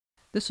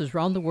This is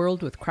Round the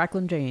World with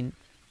Cracklin Jane.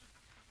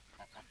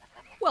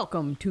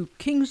 Welcome to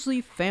Kingsley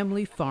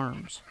Family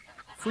Farms.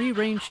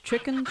 Free-range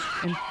chickens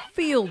and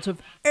fields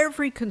of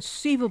every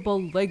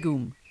conceivable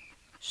legume.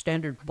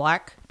 Standard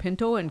black,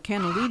 pinto, and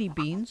cannellini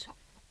beans,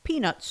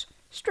 peanuts,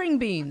 string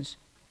beans,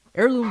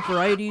 heirloom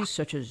varieties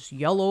such as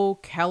yellow,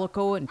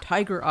 calico, and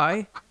tiger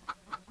eye,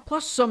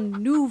 plus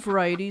some new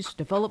varieties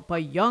developed by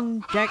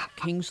young Jack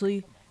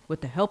Kingsley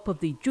with the help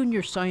of the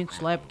Junior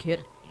Science Lab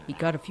kit he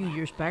got a few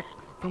years back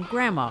from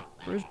Grandma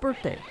for his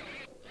birthday.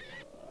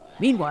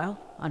 Meanwhile,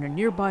 on a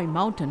nearby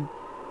mountain,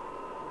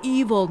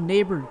 evil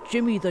neighbor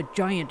Jimmy the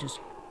Giant is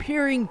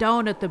peering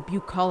down at the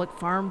bucolic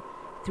farm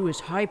through his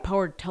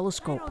high-powered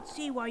telescope. I don't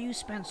see why you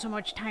spend so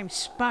much time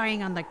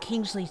spying on the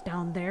Kingsleys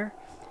down there.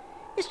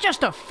 It's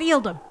just a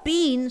field of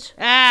beans.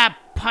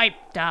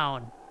 Pipe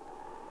down.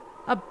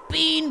 A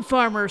bean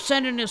farmer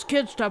sending his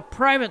kids to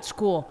private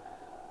school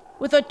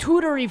with a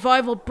Tudor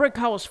revival brick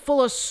house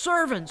full of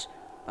servants,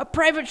 a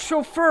private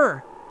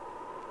chauffeur.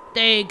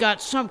 They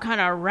got some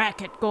kind of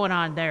racket going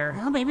on there.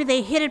 Well, maybe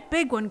they hit it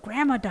big when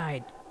Grandma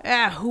died.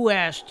 Who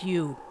asked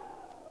you?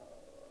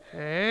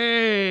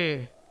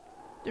 Hey,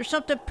 there's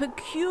something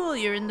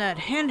peculiar in that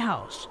hen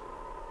house.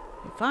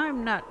 If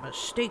I'm not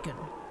mistaken,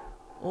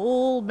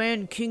 old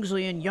man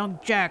Kingsley and young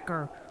Jack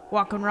are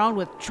walking around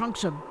with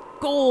chunks of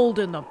gold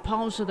in the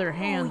palms of their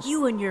hands. Oh,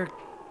 you and your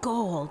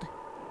gold.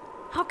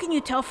 How can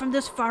you tell from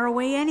this far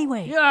away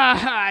anyway? Yeah,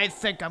 I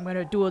think I'm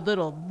gonna do a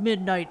little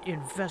midnight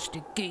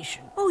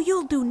investigation. Oh,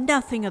 you'll do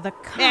nothing of the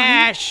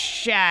kind.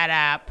 Shut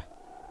up.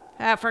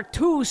 For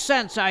 2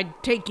 cents,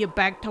 I'd take you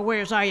back to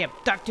where's I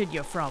abducted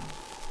you from.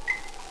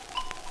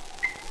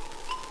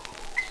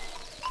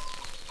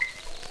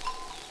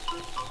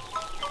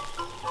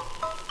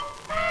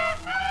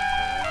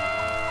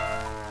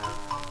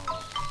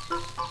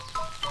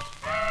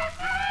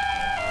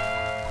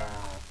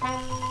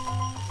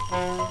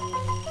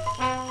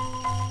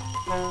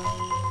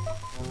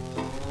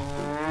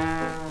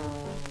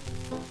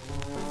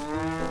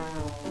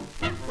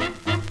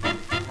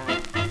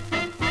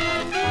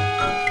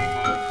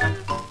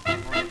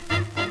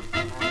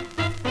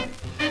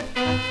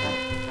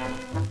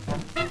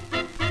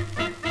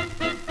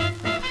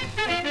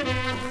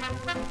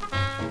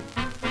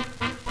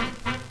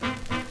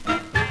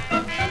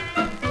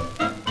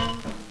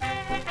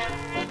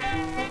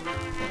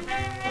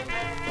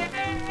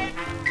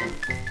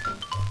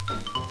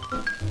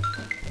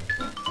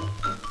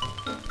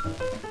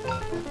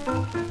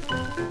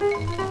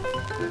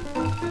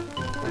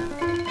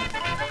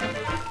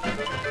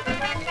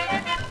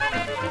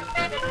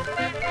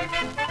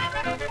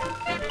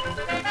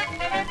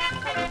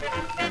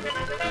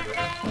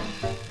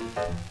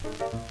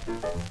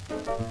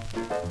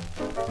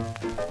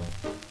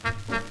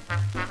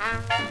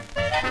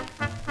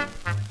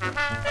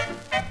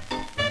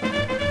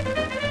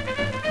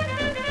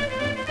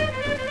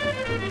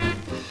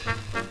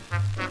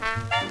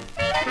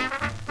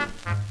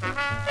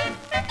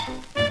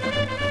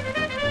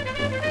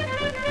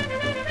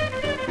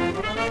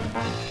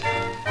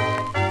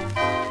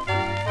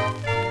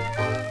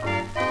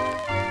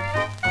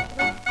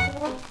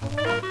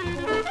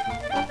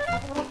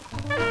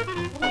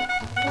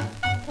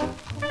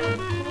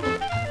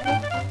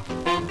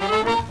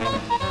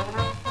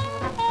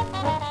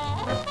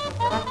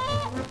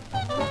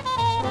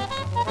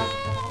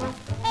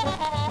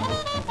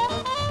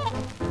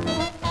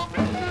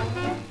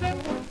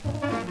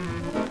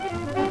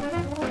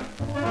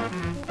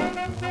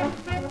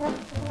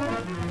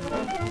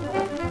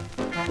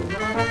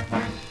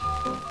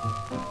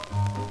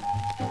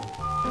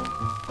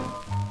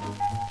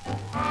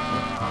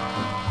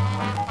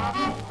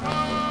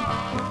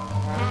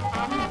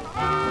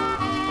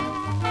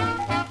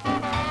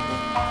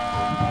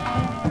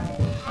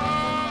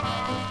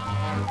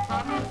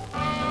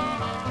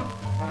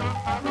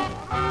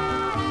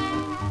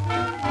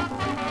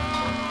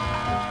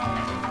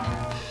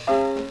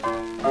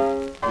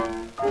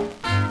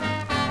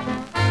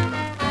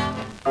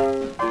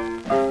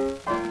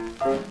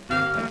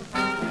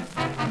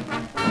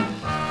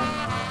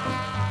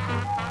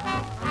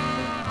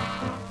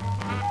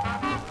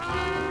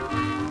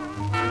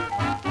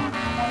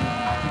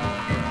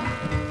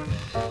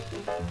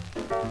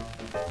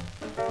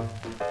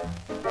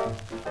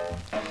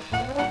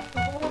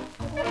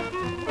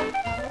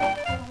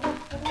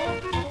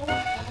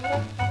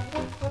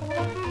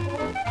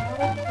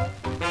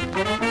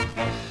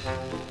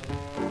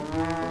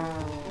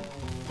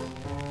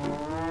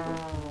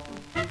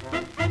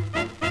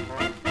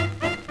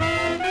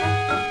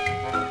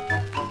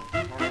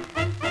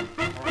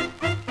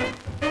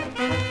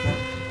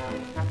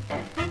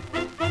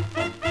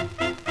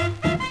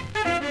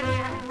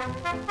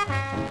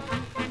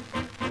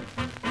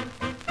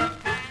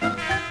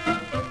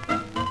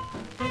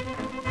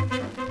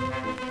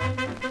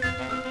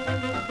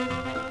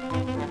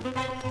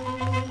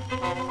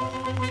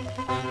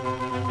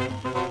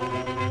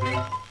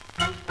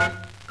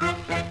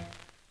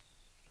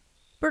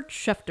 Bert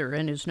Shefter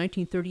and his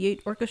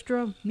 1938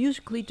 orchestra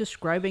musically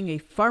describing a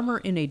farmer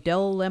in a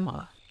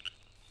Dellemma.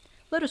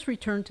 let us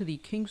return to the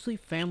Kingsley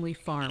family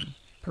farm,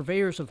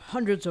 purveyors of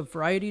hundreds of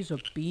varieties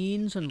of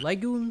beans and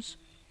legumes,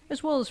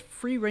 as well as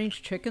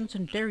free-range chickens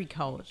and dairy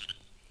cows.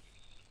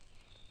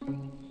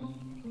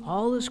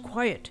 All is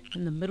quiet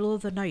in the middle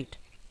of the night.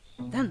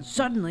 Then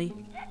suddenly,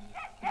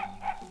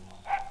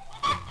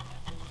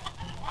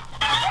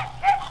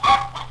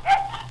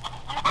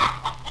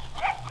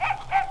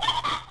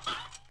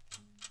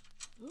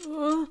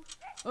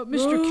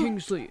 Mr.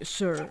 Kingsley,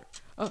 sir,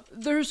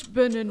 there's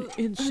been an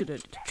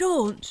incident.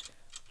 Jones,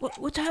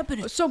 what's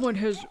happening? Someone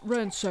has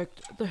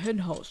ransacked the hen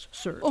house,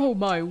 sir. Oh,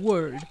 my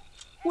word.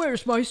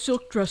 Where's my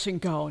silk dressing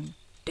gown?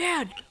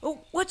 Dad,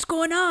 what's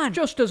going on?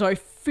 Just as I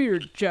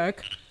feared,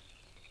 Jack.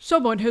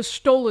 Someone has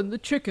stolen the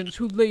chickens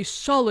who lay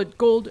solid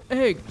gold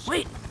eggs.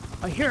 Wait,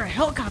 I hear a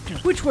helicopter.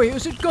 Which way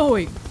is it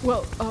going?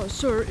 Well,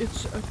 sir,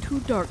 it's too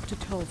dark to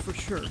tell for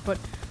sure, but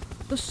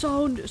the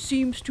sound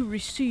seems to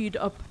recede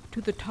up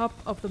to the top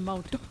of the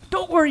mountain.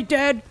 Don't worry,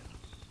 Dad.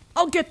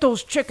 I'll get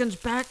those chickens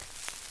back.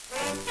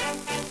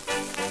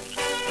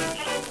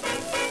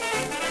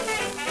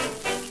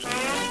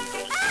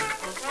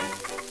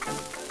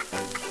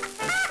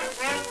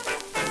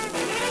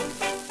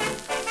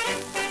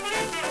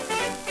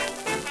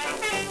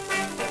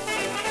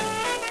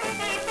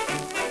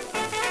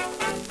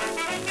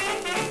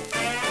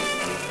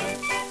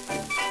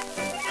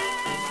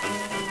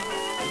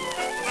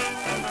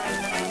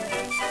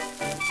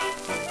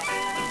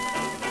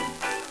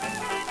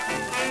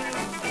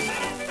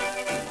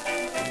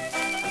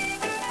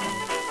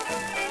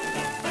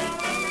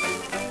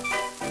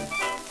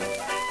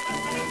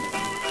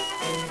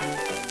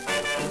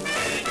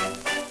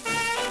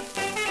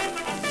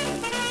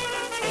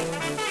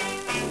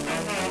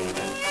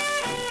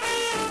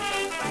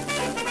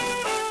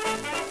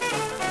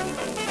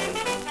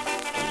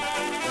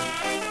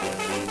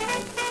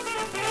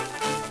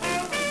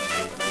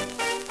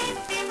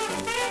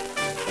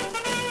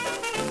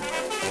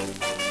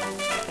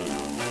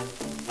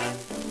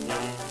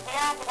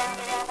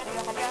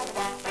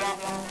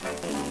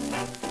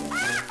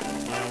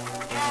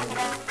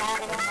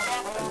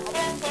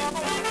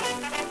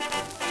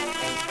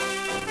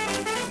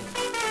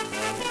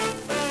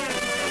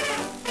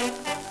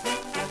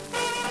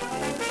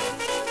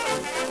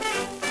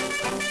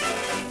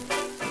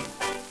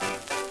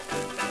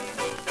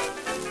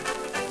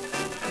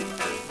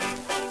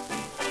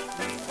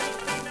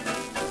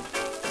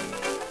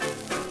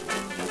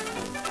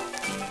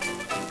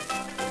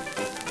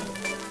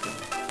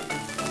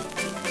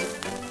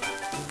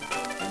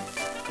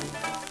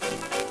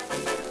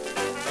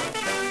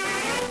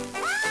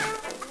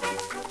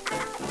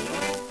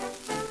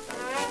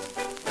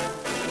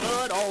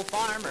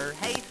 Farmer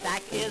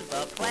Haystack is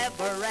the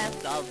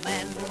cleverest of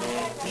men.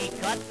 He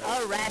cuts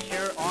a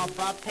rasher off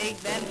a pig,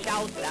 then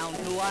shouts down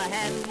to a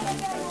hen.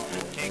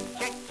 Chick,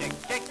 chick, chick,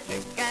 chick,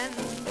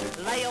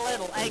 chicken, lay a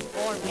little egg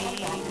for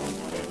me.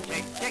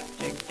 Chick, chick,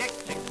 chick, chick,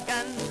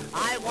 chicken,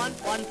 I want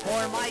one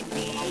for my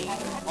tea.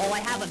 Oh, I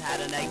haven't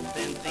had an egg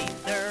since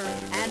Easter,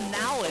 and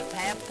now it's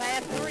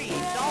 3:30.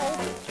 So,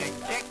 chick,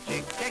 chick,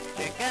 chick, chick,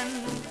 chicken,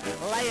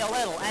 lay a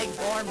little egg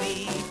for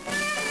me.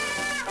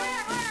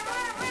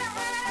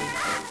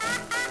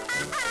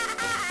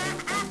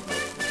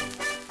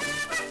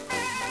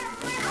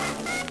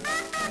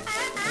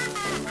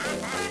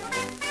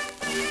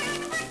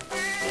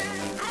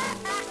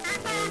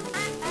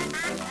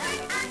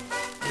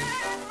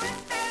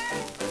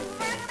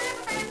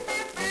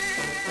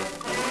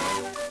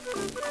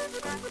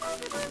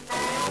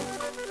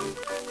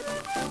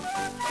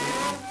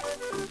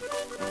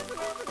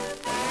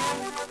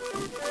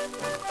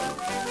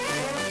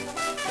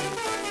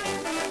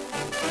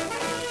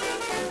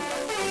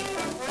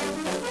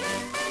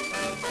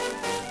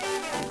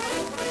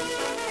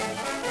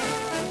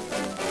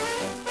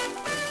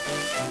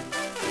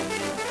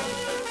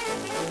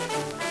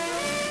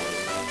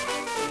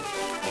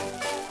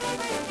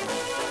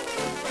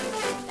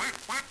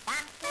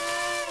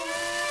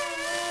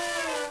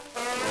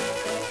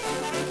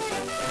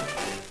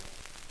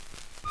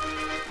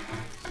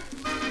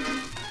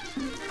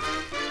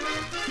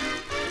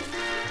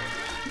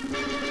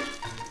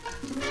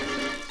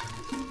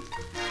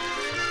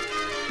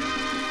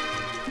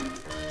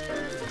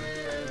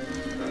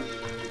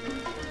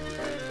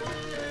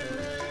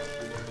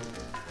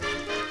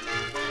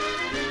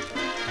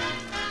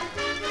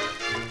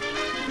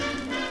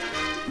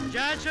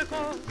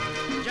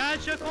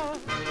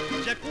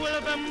 Llegó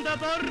el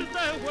vendedor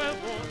de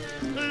huevos,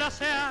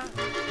 clase A,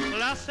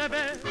 clase B.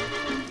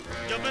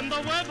 Yo vendo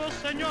huevos,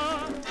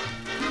 señor,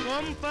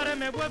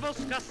 cómpreme huevos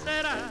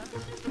caseras,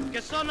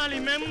 que son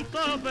alimento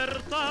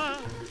verdad.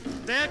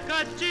 De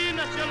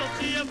gallinas yo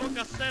los llevo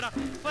casera,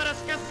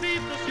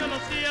 fresquecitos yo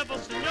los llevo,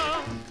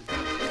 señor.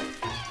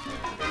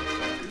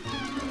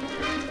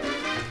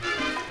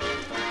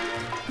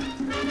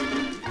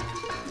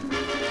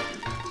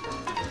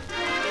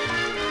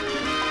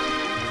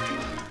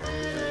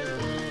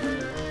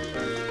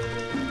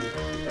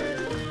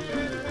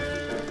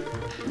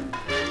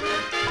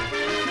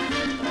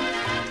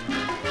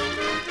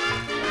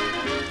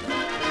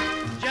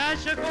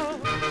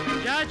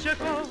 Ya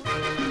llegó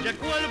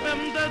el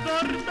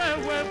vendedor de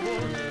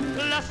huevos,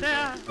 clase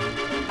A,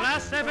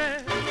 clase B.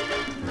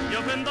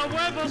 Yo vendo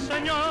huevos,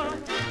 señor,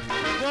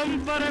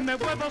 cómpreme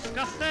huevos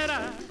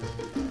caseras,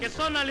 que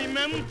son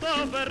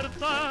alimentos,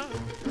 ¿verdad?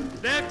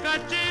 De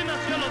gallinas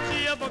yo los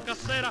llevo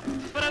caseras,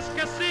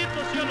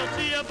 fresquecitos yo los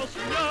llevo,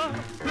 señor.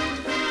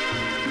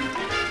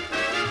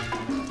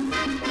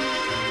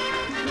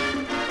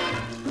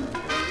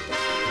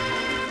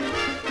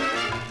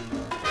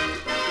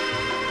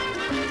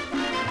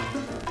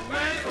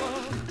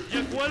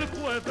 Llegó el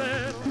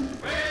huevero,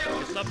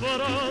 qué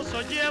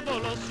sabroso llevo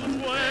los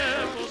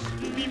huevos,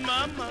 mi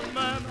mamá,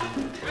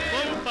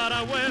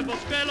 compara huevos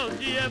que los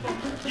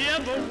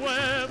llevo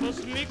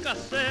huevos, mi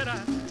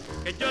casera,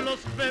 que yo los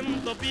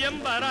vendo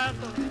bien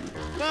barato,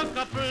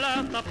 poca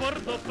plata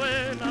por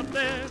docena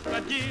de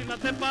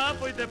gallinas, de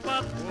pavo y de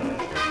pato.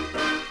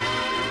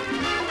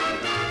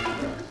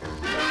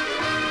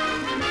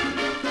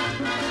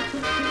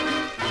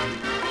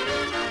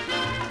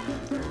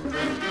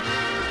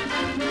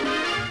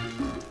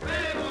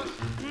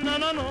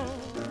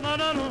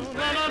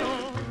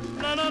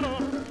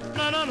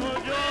 No,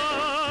 yo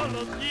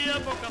los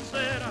llevo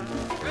casera,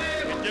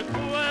 que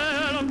llegó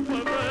el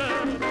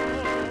huevero.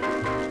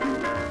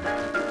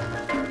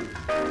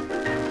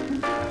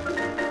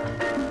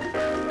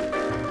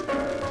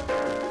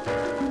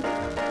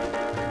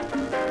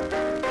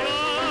 Yo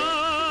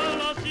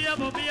los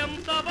llevo bien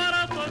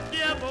baratos,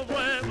 llevo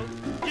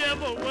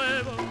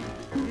huevos.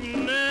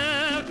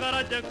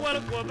 Negra llegó el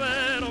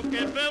huevero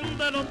que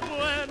vende los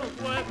buenos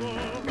huevos.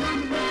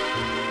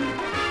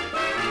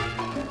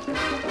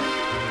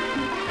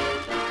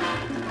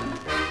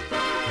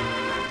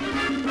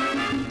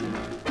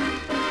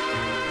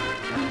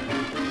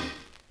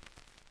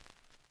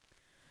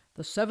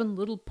 The 7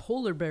 little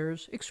polar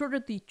bears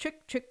exhorted the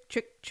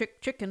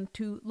chicken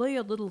to lay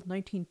a little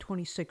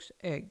 1926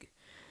 egg,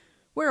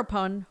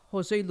 whereupon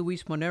Jose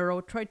Luis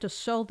Monero tried to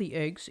sell the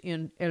eggs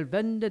in El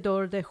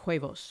Vendedor de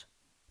Huevos,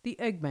 the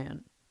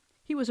Eggman.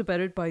 He was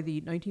abetted by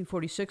the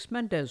 1946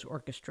 Mendez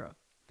Orchestra.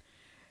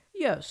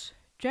 Yes,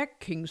 Jack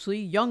Kingsley,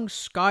 young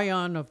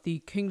scion of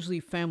the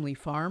Kingsley family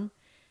farm,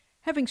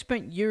 having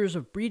spent years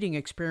of breeding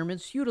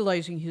experiments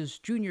utilizing his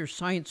junior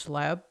science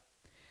lab,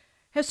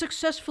 has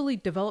successfully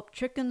developed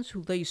chickens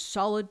who lay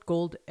solid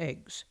gold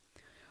eggs.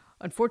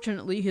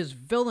 Unfortunately, his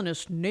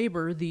villainous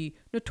neighbor, the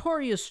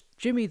notorious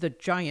Jimmy the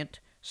Giant,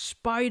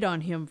 spied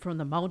on him from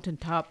the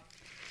mountaintop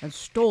and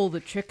stole the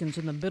chickens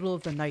in the middle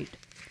of the night.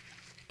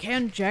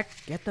 Can Jack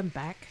get them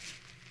back?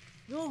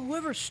 Well,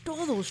 whoever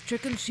stole those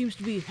chickens seems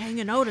to be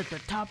hanging out at the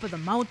top of the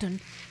mountain.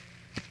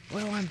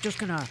 Well, I'm just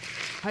gonna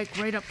hike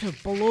right up to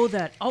below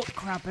that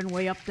outcropping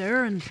way up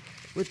there, and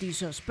with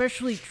these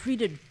specially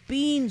treated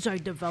beans I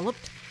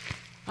developed,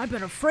 I've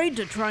been afraid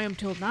to try them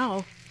till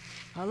now.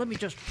 Let me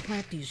just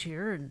plant these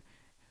here and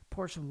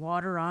pour some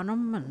water on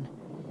them and...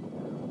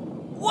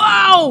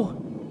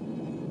 Wow!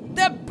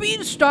 That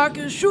beanstalk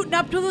is shooting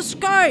up to the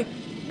sky!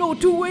 No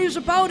two ways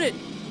about it!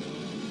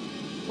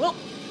 Well,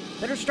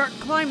 better start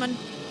climbing.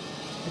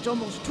 It's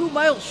almost 2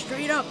 miles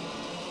straight up.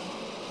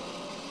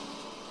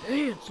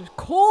 Hey, it's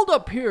cold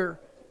up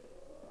here.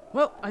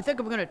 Well, I think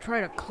I'm going to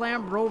try to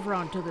clamber over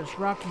onto this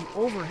rocky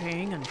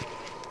overhang and...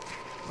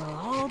 Well,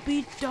 I'll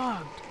be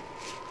dogged.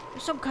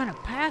 There's some kind of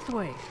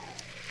pathway.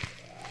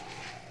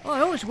 Oh,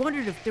 I always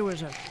wondered if there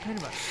was a kind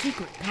of a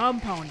secret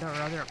compound or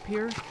other up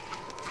here.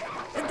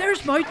 And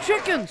there's my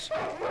chickens!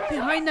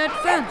 Behind that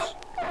fence.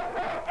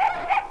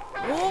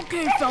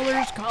 Okay,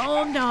 fellers,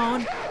 calm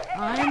down.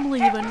 I'm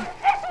leaving.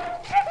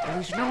 At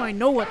least now I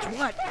know what's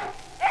what.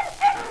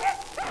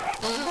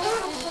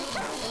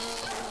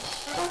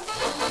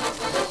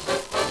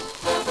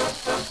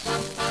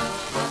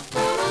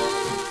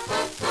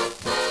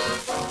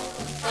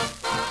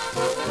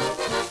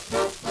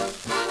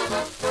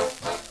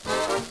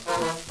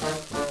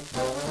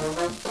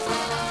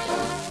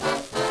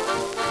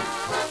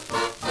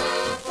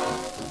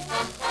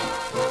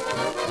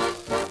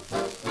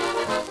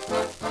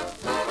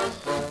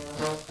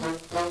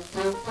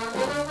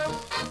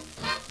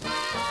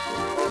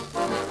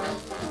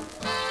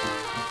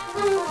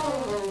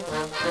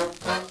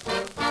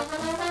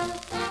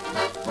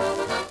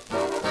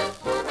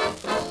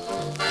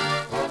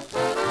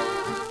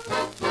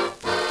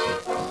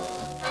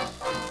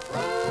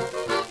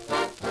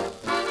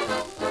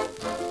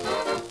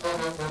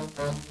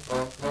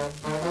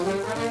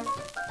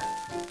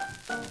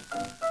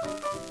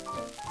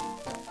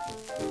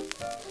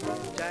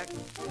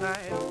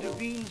 climbed the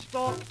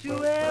beanstalk to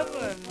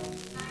heaven.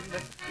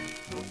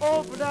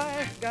 Oh, but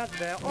I got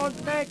there on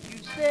the night you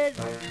said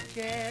you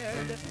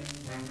cared.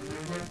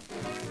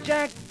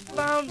 Jack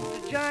found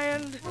the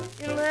giant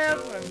in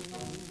heaven.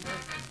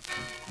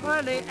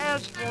 When they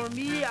asked for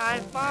me, I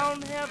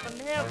found heaven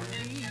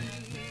heavy.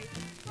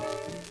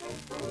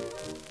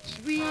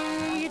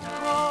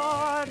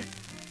 Sweetheart,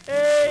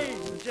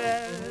 angel,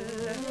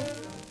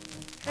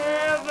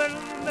 heaven,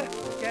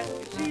 can't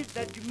you see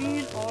that you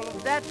mean all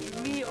of that to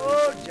me?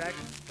 Oh, Jack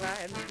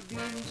climbed the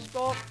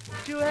beanstalk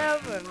to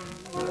heaven.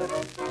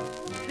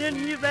 Then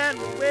he ran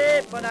away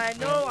away, but I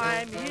know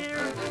I'm here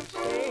to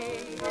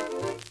stay.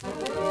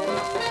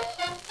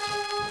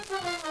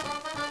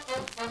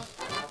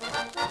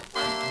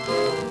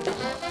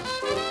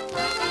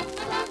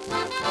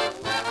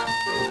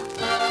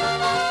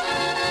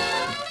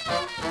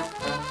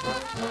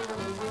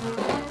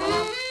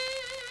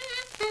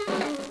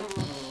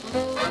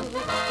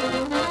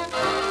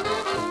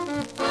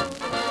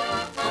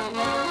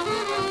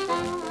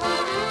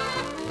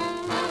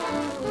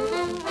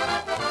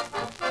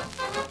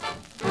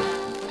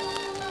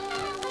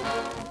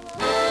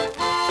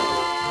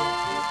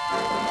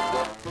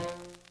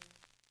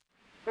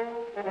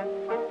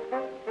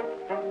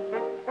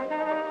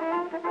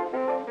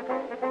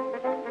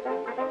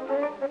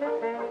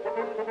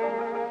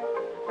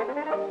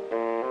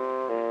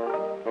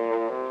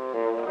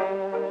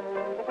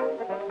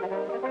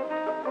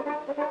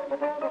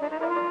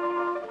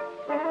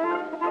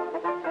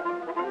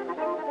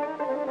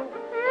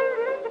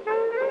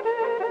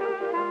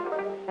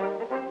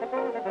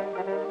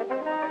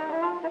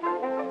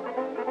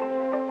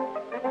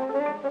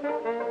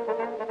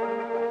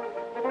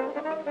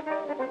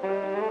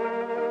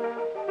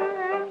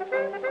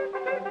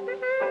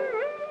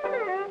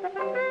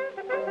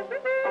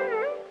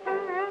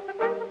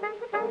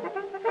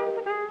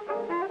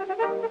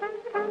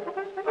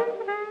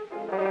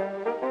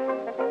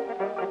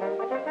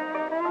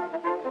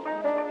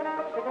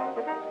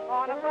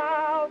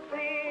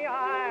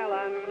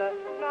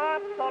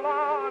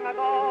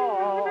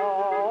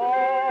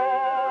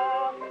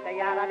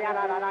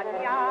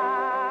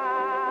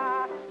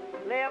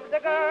 Lived a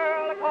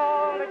girl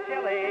called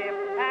Chile,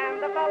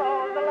 and the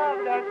fellows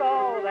loved her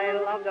so, they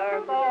loved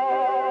her so.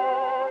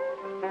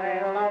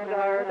 They loved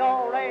her,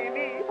 do, re,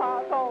 mi,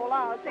 fa, sol,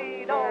 la,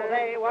 si, do.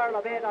 They were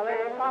a bit of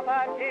little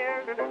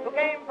puppeteers who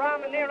came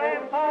from near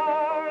and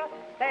far.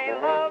 They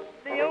loved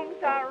the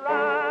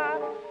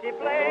Untara, she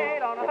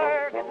played on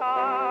her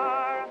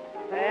guitar.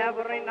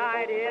 Every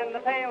night in the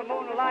pale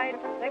moonlight,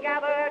 they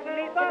gathered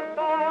beneath the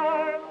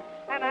stars.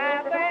 And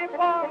as they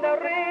formed a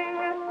ring,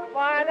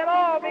 why, they'd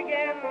all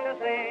begin to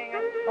sing.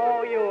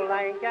 Oh, you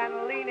lank and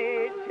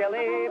leany,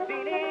 chilly,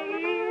 beanie,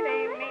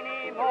 eeny,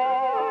 meeny,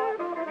 mo.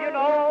 You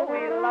know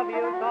we love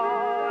you so.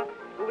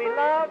 We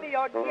love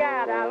your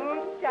jada,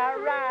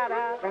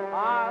 charada.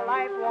 Our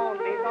life won't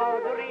be so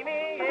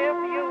dreamy if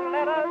you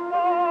let us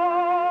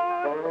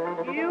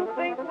go. You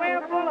think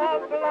we're full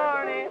of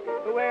blarney,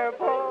 we're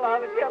full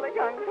of chili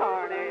con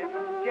carne.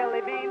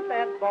 Chili Bean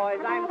said, boys,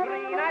 I'm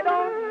green, I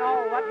don't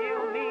know what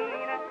you mean.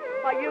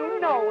 But you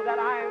know that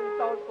I'm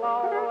so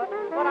slow.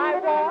 What I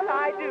want,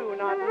 I do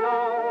not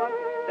know.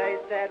 They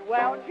said,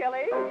 well,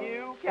 Chili,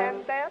 you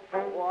can bet.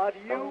 What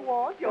you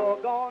want,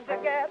 you're going to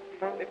get.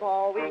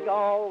 Before we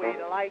go,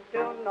 we'd like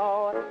to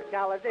know.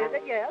 Tell us, is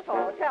it yes,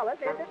 or tell us,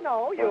 is it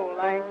no? You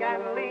lank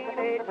and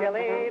leany,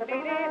 Chili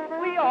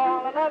Beanie, we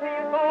all love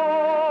you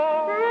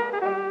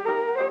so.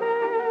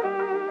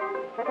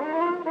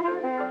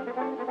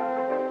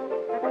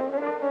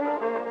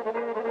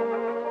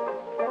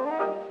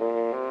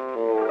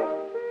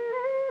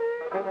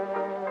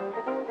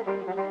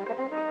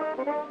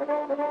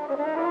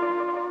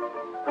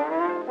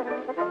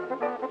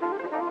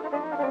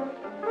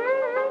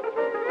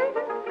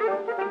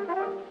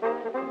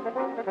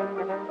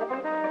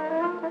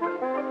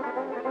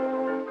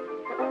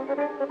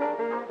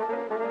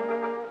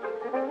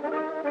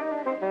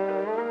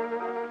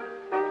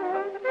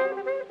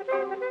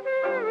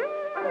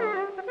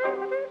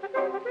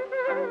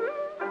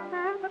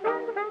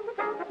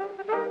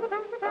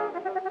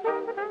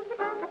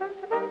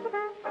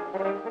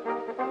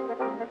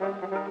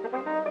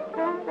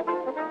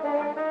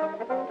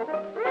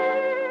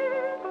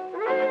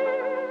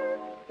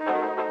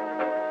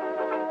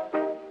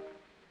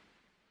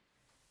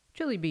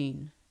 Chile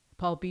Bean,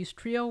 Paul Biese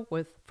Trio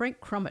with Frank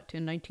Crumit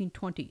in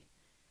 1920.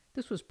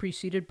 This was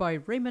preceded by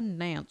Raymond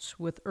Nance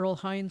with Earl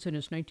Hines and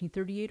his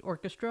 1938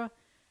 orchestra,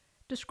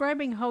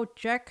 describing how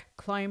Jack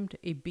climbed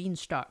a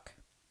beanstalk.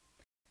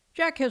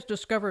 Jack has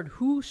discovered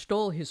who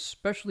stole his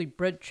specially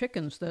bred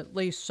chickens that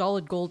lay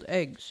solid gold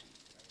eggs.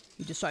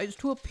 He decides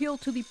to appeal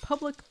to the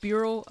Public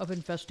Bureau of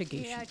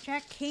Investigation. Yeah,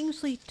 Jack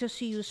Kingsley to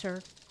see you, sir.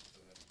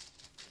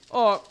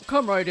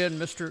 Come right in,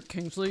 Mr.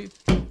 Kingsley.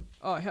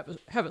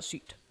 Have a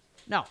seat.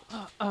 Now,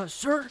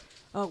 Sir,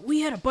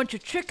 we had a bunch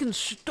of chickens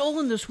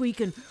stolen this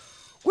week, and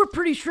we're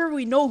pretty sure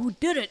we know who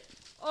did it.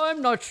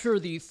 I'm not sure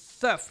the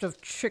theft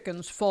of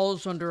chickens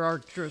falls under our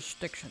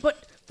jurisdiction.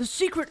 But the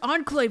secret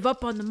enclave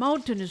up on the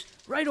mountain is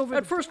right over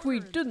At first, we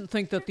didn't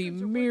think that the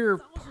mere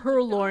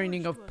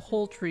purloining of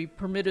poultry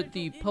permitted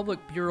the Public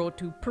Bureau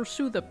to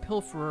pursue the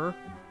pilferer.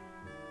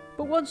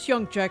 But once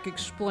young Jack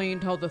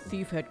explained how the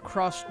thief had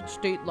crossed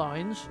state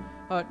lines,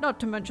 not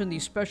to mention the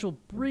special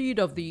breed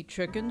of the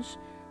chickens,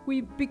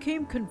 we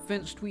became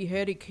convinced we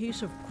had a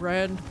case of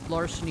grand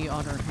larceny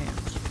on our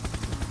hands.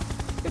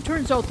 It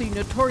turns out the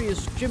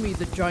notorious Jimmy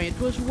the Giant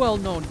was well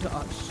known to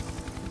us.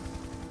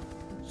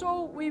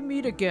 So we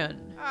meet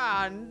again.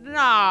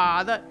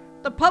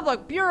 The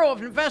Public Bureau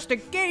of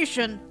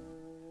Investigation.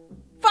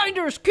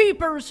 Finders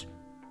keepers,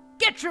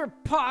 get your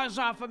paws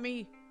off of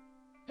me.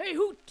 Hey,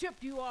 who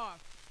tipped you off?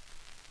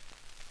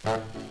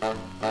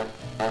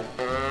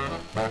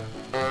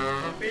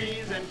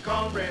 Beans and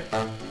cornbread,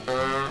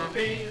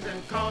 beans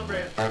and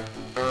cornbread,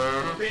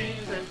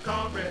 beans and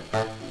cornbread.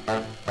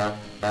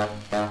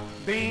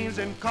 Beans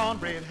and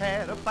cornbread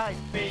had a fight.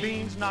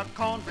 Beans knocked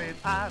cornbread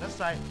out of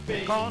sight.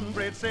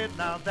 Cornbread said,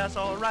 now that's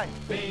all right.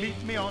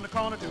 Meet me on the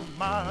corner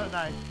tomorrow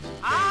night.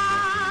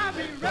 I'll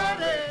be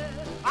ready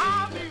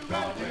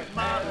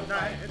tomorrow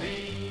night.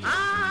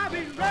 I'll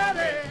be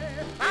ready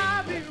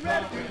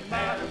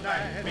tomorrow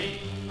night.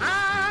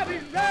 I'll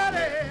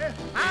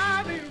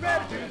be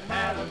ready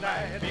tomorrow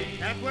night.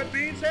 That's what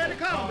Beans said to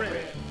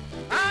cornbread.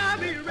 I'll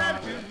be ready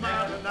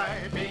tomorrow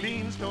night.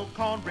 Beans told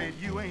cornbread,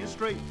 you ain't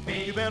straight.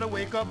 You better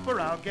wake up or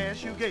I'll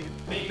gas you gate.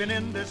 Been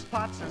in this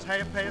pot since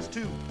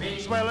 2:30.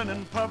 Swelling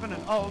and puffing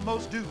and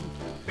almost due.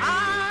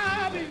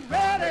 I'll be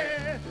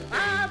ready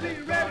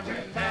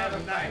tomorrow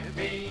night.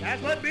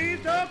 That's what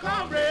Beans told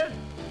cornbread.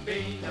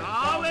 You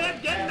always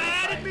get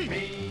mad at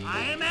me.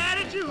 I ain't mad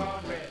at you.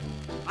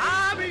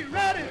 I'll be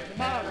ready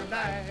tomorrow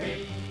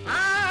night.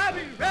 I'll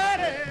be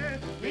ready.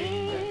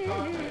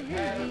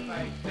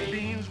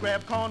 Beans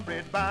grabbed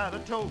cornbread by the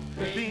toe.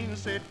 Beans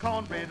said,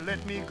 cornbread,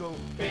 let me go.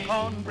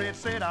 Cornbread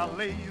said, I'll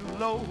lay you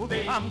low.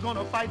 I'm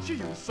gonna fight you,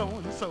 you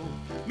so-and-so.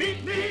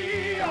 Meet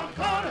me on the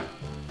corner.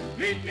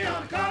 Meet me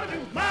on the corner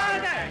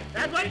tomorrow night.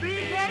 That's what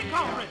Beans said to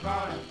cornbread.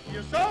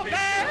 You're so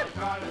bad,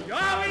 you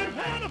always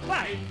want to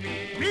fight.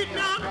 Meet me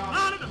on the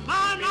corner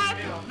tomorrow night,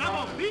 and I'm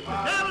gonna beat the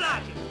devil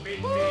out you.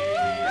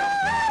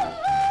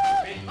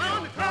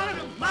 On the corner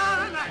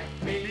tomorrow night.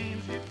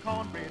 Beans hit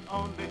cornbread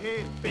on the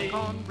head.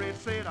 Cornbread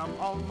said, I'm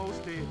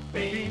almost dead.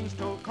 Beans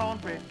told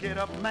cornbread, get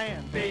up,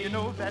 man. You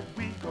know that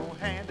we go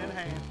hand in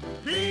hand.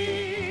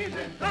 Beans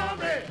and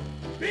cornbread,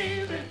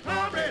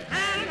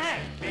 hand in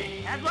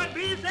hand. That's what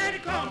Beans said to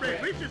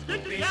cornbread. We should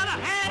stick together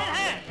hand in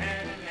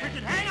hand. We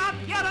should hang out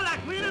together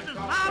like wieners and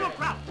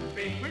sauerkraut.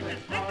 We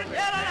should stick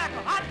together like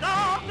hot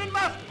dogs and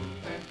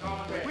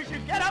mustard. We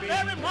should get up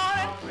every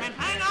morning and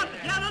hang out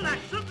together like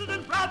sisters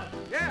and brothers.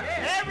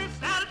 Every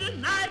Saturday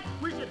night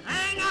we should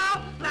hang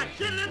out like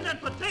chitlins and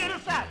potato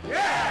salad.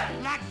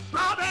 Like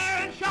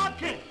strawberry and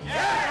shortcake.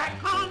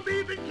 Like corned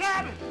beef and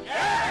cabbage.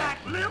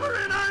 Like liver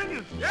and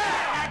onions.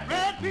 Like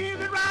red peas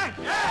and rice.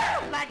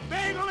 Like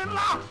bagel and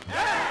lox.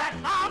 Like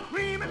sour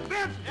cream and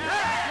Vincent.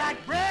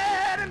 Like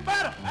bread and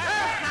butter.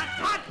 Like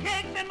hot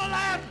cakes and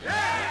molasses.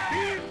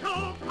 These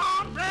told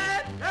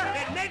cornbread,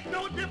 it makes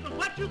no difference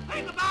what you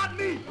think about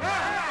me.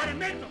 But it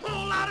makes a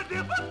whole lot of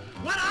difference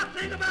what I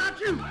think about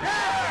you. We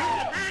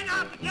should hang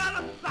out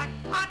together like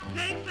hot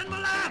cakes and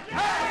molasses.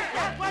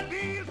 That's what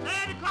Beans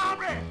said to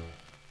cornbread.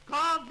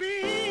 'Cause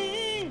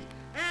beans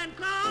and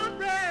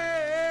cornbread,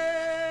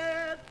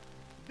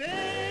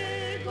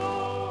 they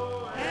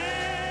go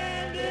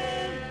hand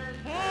in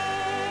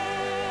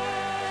hand.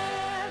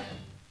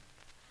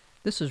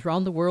 This is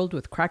Round the World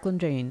with Cracklin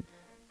Jane.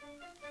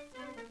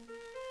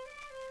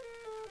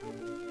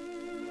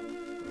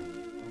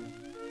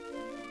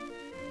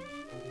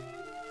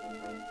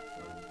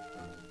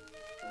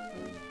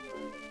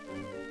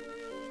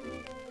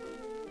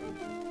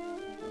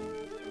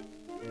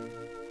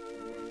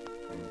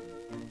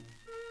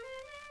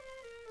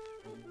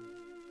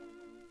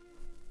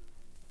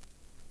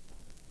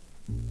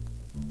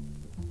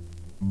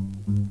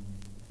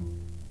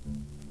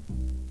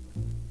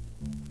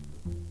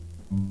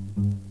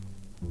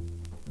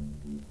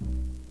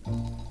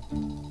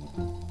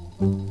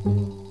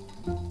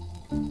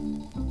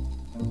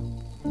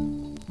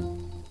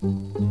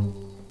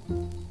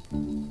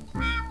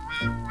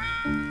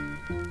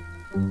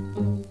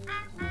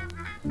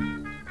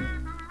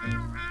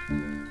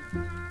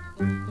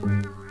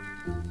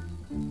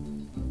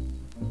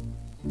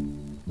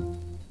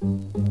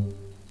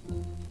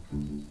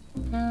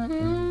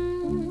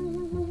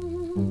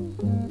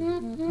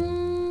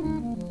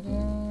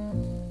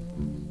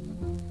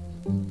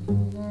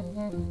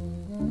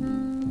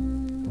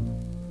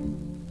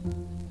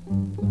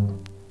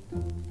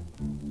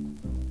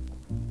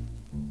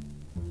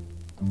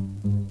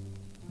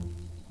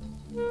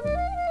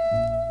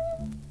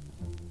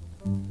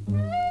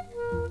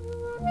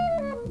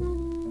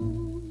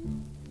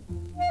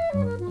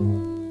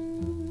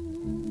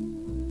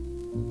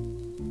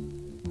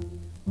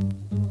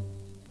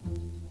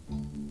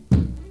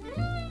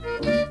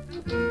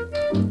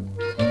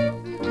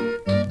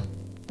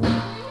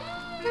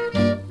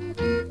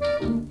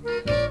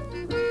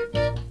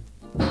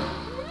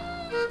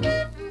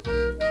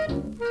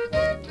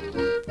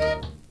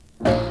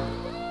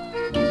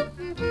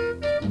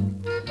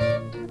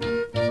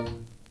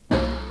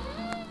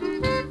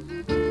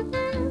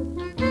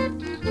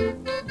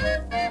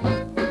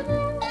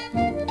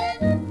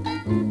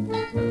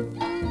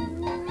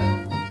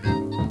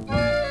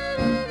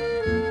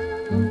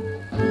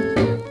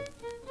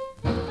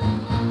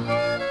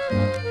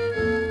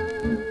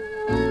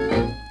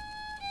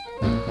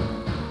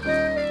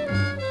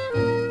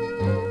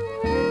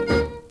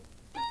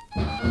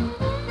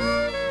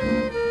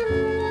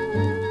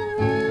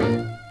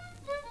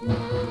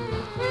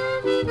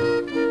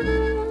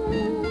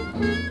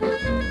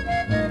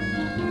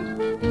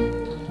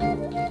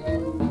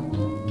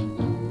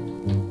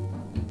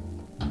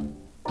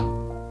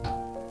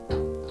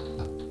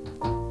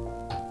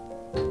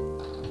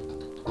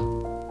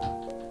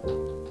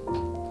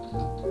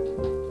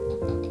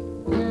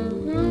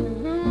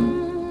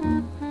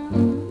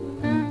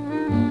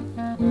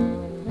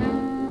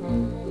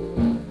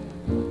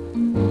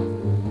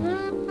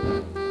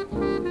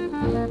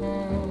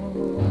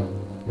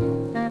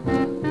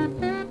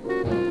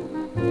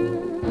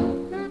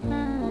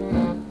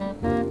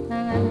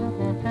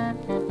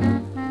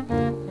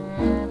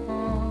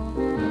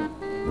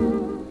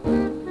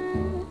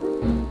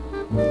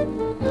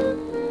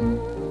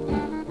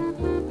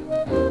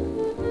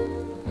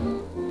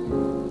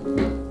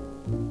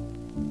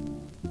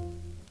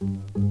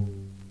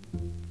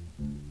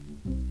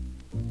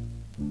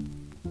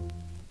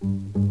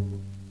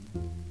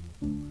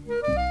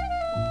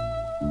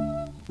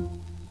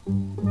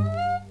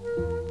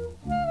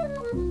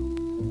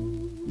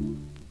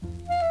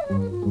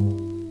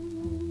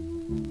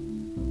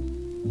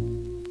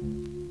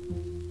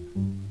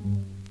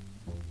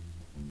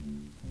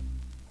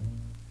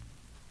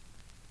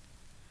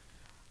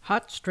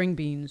 Hot String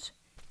Beans,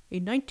 a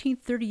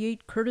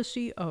 1938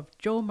 courtesy of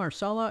Joe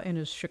Marsala and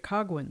his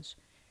Chicagoans.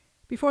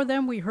 Before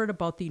them, we heard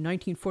about the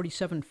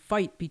 1947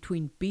 fight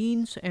between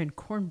beans and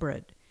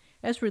cornbread,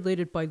 as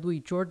related by Louis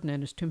Jordan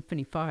and his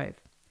Tympany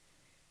Five.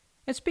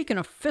 And speaking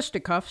of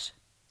fisticuffs,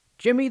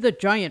 Jimmy the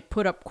Giant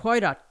put up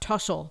quite a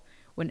tussle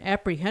when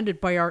apprehended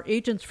by our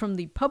agents from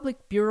the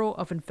Public Bureau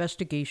of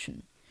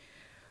Investigation.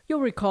 You'll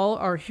recall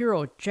our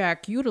hero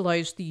Jack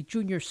utilized the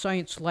junior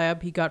science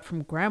lab he got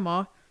from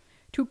Grandma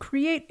to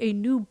create a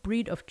new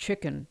breed of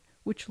chicken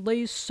which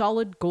lays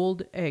solid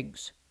gold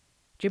eggs.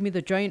 Jimmy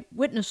the Giant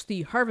witnessed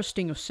the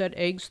harvesting of said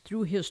eggs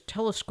through his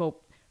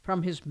telescope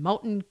from his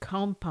mountain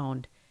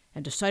compound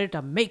and decided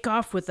to make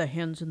off with the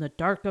hens in the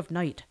dark of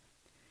night.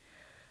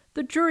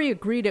 The jury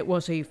agreed it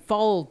was a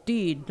foul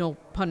deed, no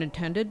pun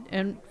intended,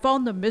 and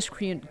found the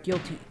miscreant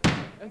guilty.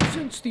 And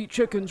since the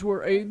chickens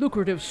were a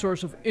lucrative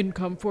source of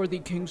income for the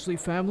Kingsley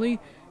family,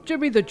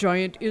 Jimmy the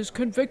Giant is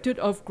convicted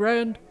of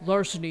grand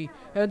larceny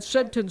and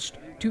sentenced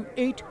to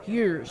 8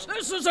 years.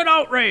 This is an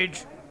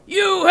outrage!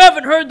 You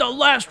haven't heard the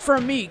last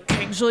from me,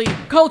 Kingsley.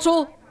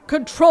 Counsel,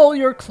 control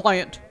your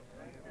client.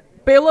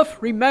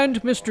 Bailiff,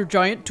 remand Mr.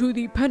 Giant to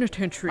the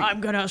penitentiary.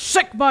 I'm gonna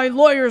sick my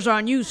lawyers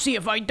on you, see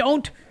if I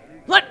don't.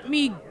 Let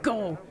me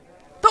go.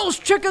 Those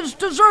chickens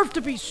deserve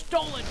to be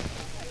stolen.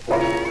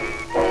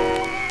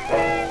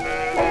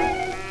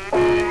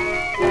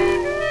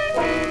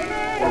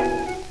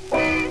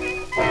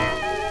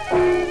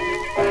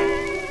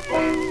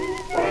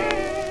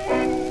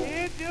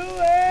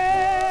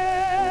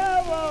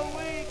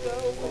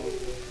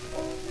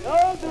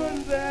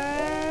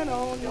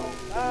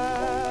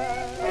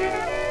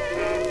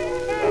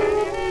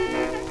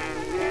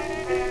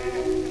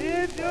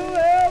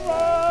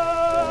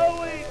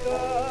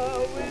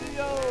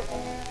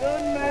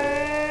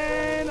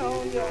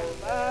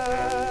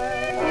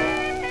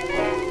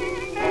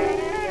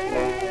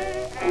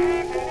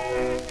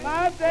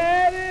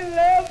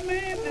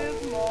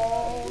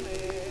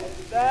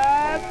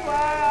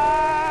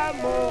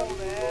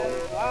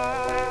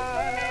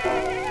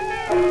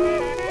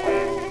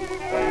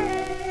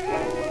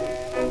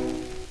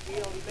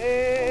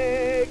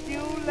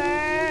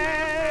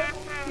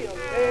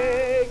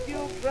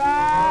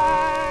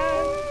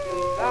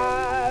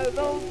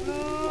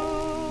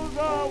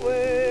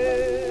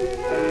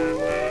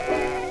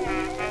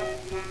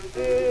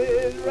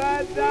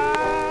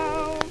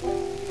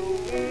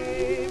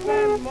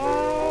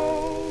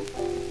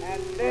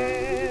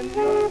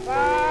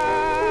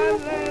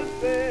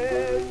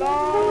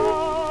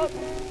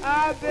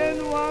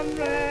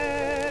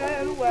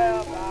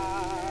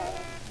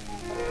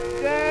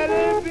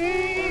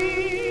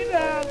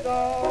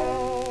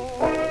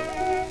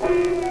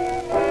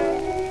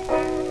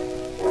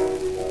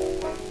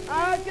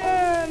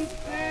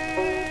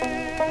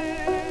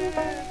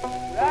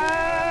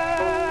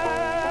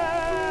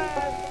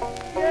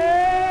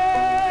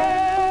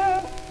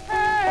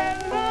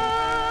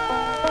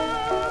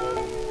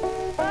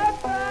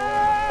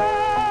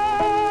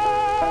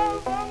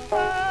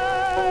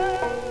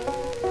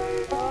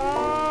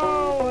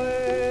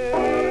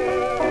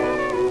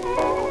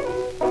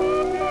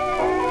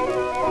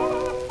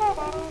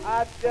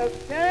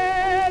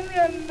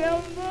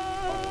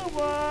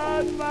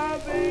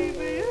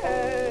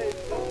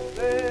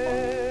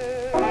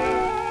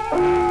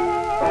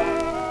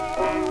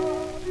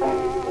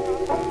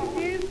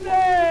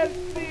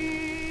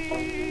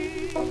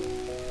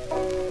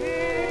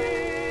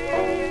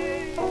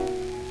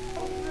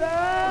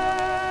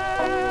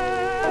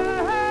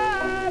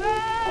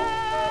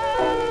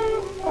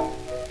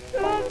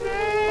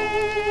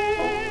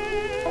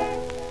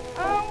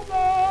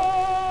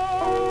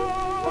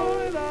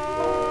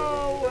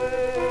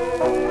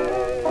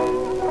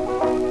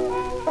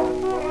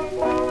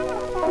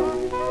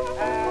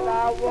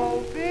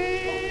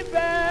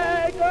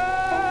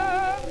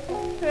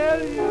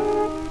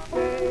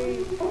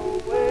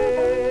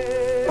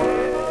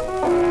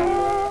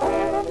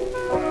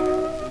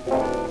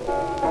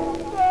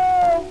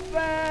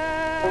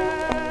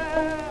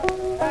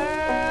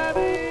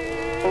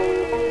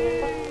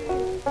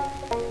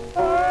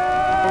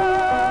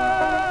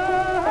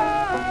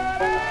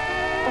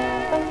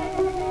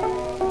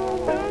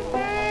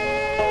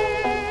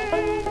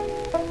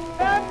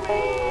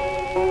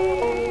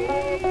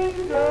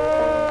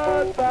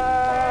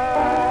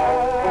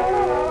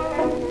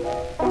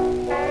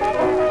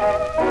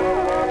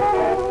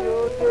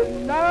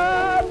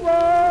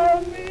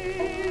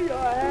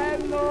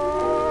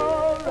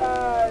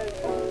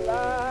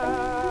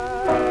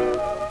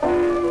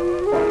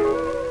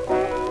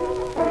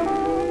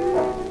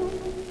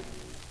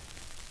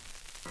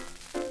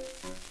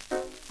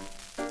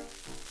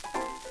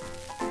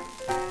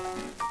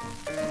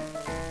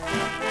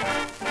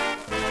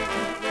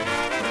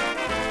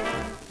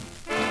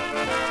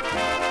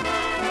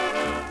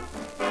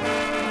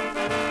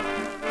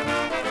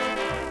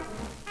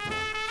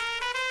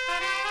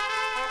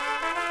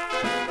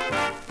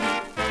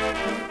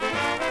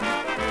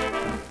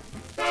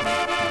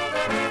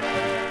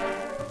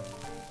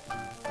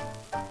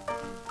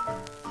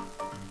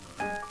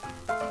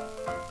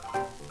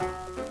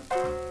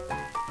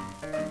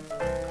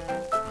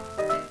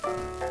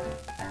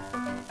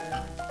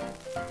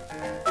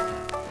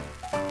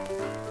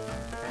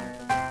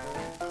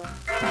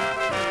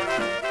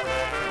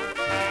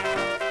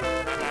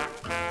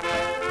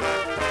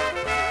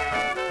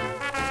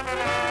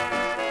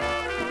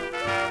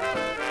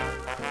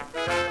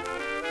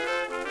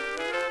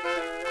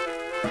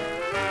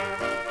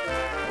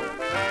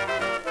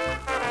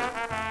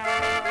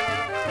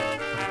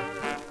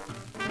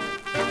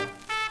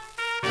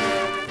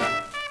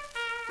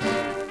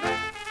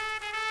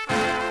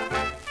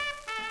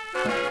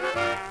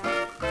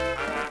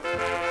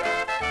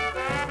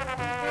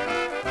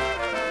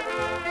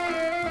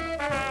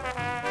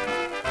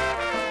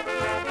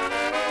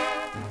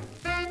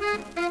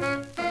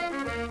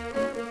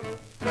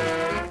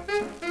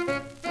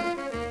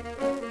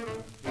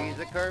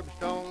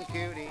 Curbstone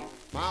Cutie,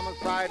 Mama's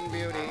pride and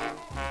beauty.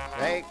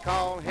 They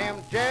call him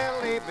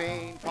Jelly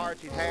Bean,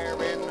 parts his hair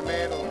in the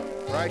middle,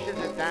 brushes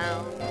it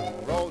down,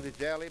 rolls his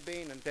jelly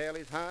bean until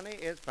his honey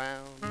is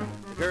found.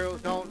 The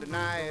girls don't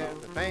deny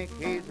it, they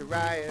think he's a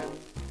riot,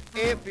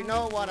 if you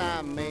know what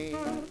I mean.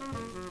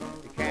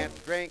 You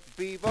can't drink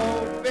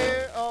Bevo,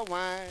 beer, or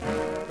wine,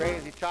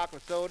 crazy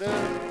chocolate sodas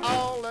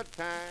all the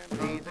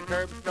time. He's a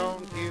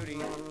Curbstone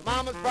Cutie,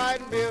 Mama's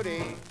pride and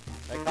beauty.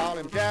 They call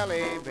him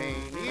Jelly Bean.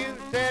 You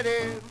said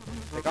it.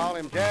 They call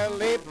him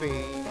Jelly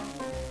Bean.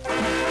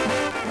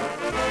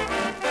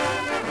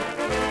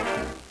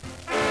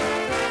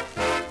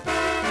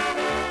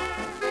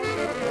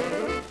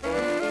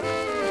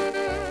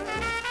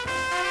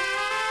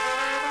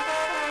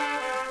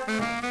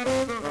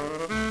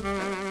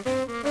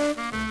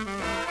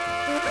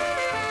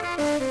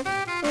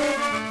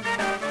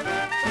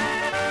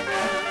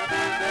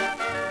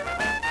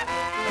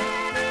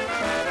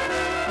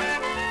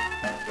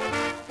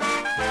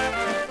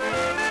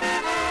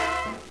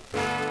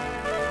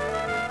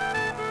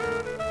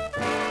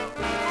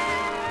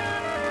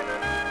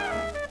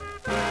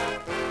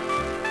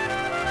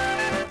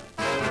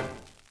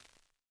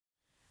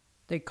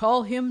 They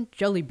call him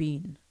Jelly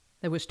Bean.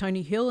 That was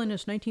Tiny Hill and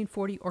his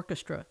 1940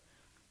 orchestra.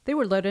 They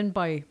were led in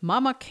by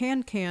Mama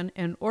Can Can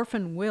and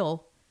Orphan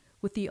Will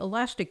with the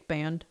Elastic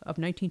Band of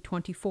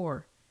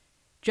 1924.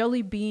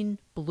 Jelly Bean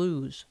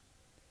Blues.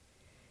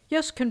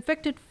 Yes,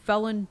 convicted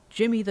felon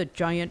Jimmy the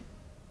Giant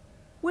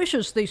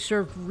wishes they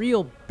served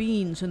real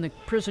beans in the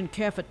prison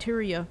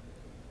cafeteria.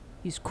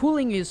 He's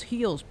cooling his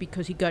heels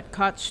because he got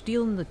caught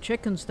stealing the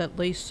chickens that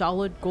lay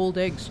solid gold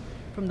eggs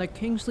from the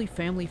Kingsley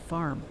family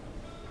farm.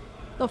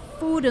 The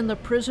food in the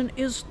prison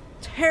is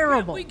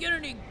terrible. Can't we get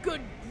any good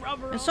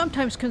grubber? And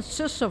sometimes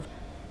consists of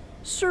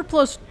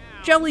surplus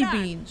jelly Not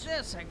beans.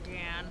 This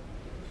again.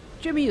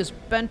 Jimmy is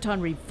bent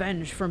on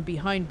revenge from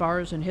behind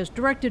bars and has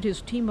directed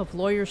his team of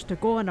lawyers to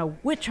go on a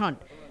witch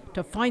hunt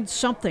to find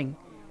something,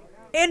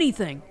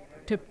 anything,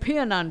 to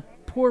pin on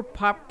poor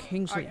Pop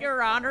Kingsley.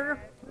 Your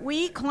Honor,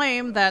 we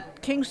claim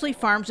that Kingsley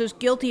Farms is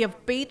guilty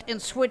of bait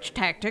and switch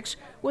tactics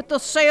with the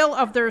sale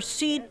of their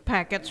seed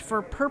packets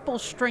for purple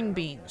string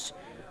beans.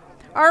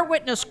 Our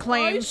witness My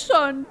claims...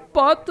 son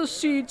bought the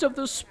seeds of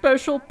the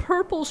special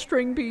purple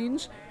string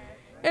beans,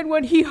 and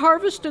when he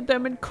harvested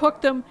them and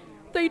cooked them,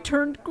 they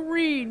turned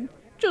green,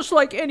 just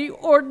like any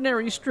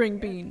ordinary string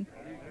bean.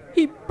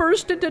 He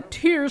burst into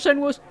tears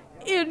and was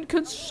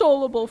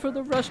inconsolable for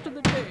the rest of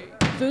the day.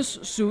 This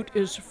suit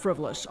is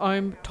frivolous.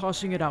 I'm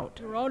tossing it out.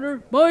 Your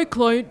Honor, my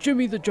client,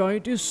 Jimmy the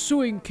Giant, is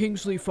suing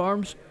Kingsley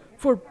Farms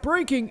for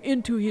breaking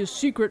into his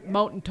secret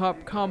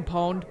mountaintop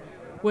compound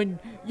when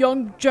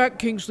young Jack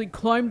Kingsley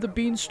climbed the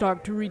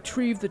beanstalk to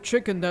retrieve the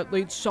chicken that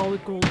laid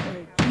solid gold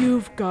eggs.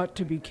 You've got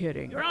to be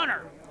kidding. Your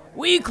Honor,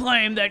 we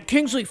claim that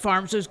Kingsley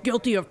Farms is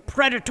guilty of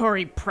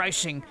predatory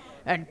pricing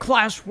and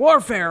class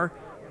warfare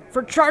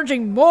for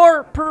charging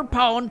more per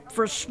pound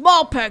for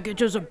small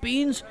packages of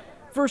beans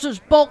versus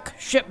bulk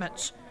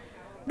shipments,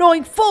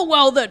 knowing full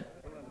well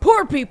that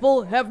poor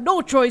people have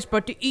no choice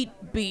but to eat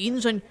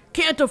beans and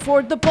can't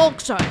afford the bulk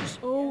size.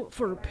 Oh,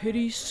 for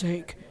pity's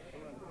sake.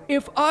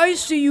 If I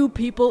see you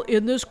people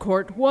in this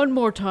court one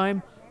more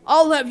time,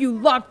 I'll have you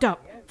locked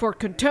up for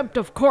contempt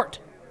of court.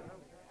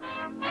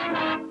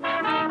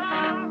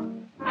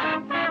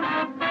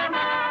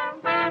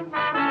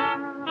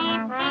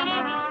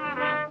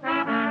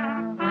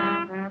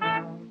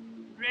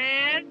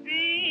 Red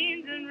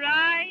beans and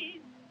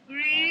rice,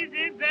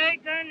 greasy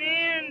bacon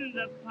in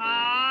the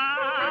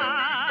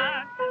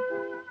pot.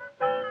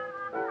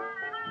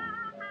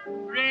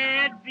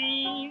 Red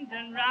beans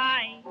and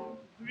rice,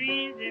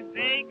 greasy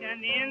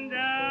bacon in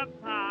the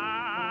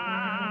pot.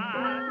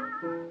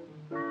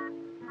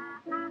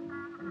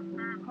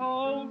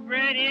 Cold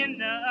bread in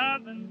the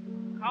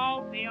oven,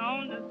 coffee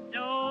on the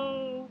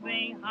stove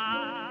ain't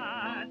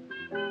hot.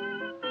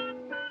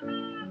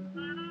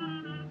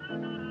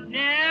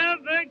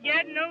 Never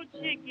get no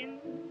chicken,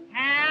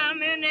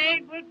 ham and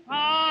egg would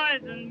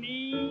poison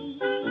me.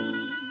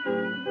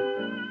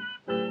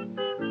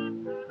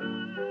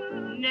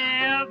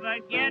 Never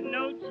get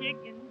no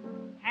chicken,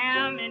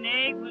 ham and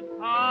egg would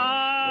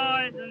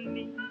poison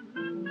me.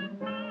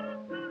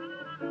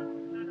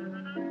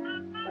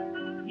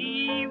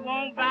 He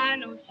won't buy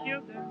no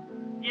sugar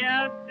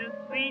just to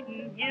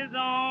sweeten his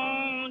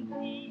own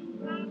tea.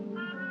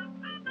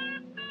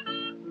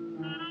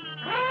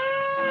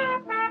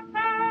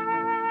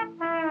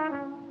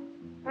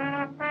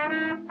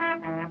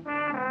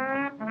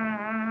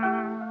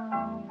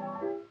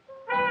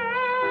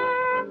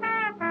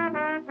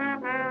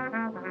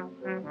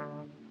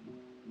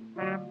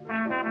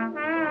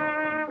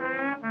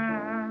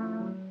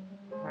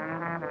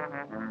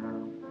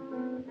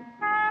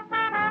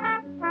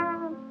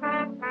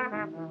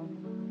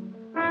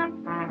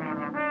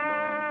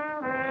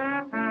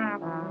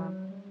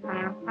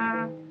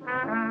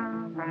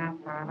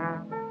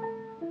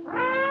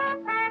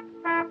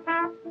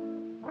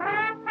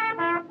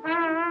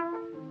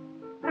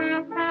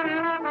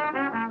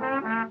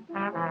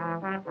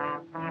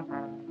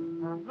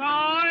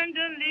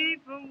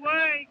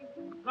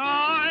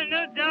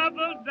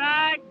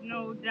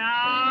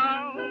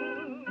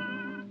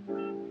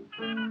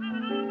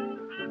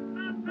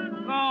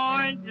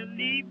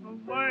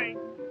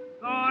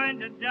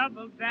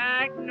 double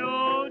back,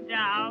 no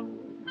doubt.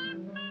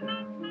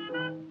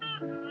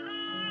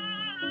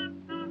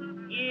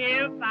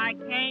 If I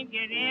can't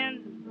get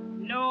in,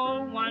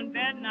 no one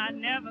better not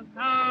never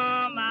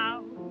come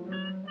out.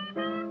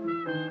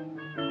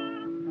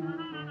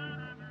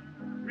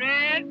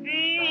 Red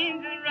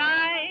beans and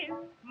rice,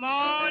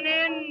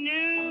 morning,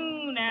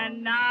 noon,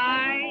 and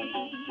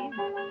night.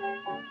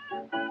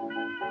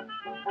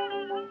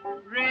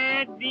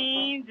 Red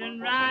beans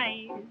and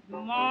rice,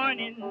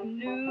 morning,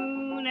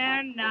 noon,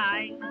 and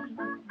night.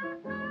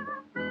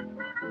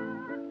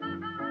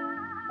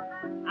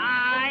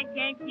 I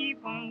can't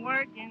keep on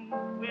working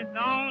with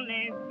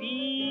only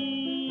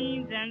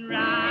beans and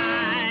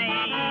rice.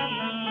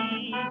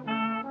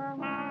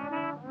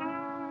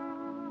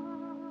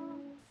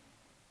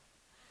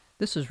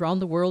 This is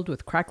Round the World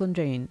with Cracklin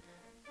Jane.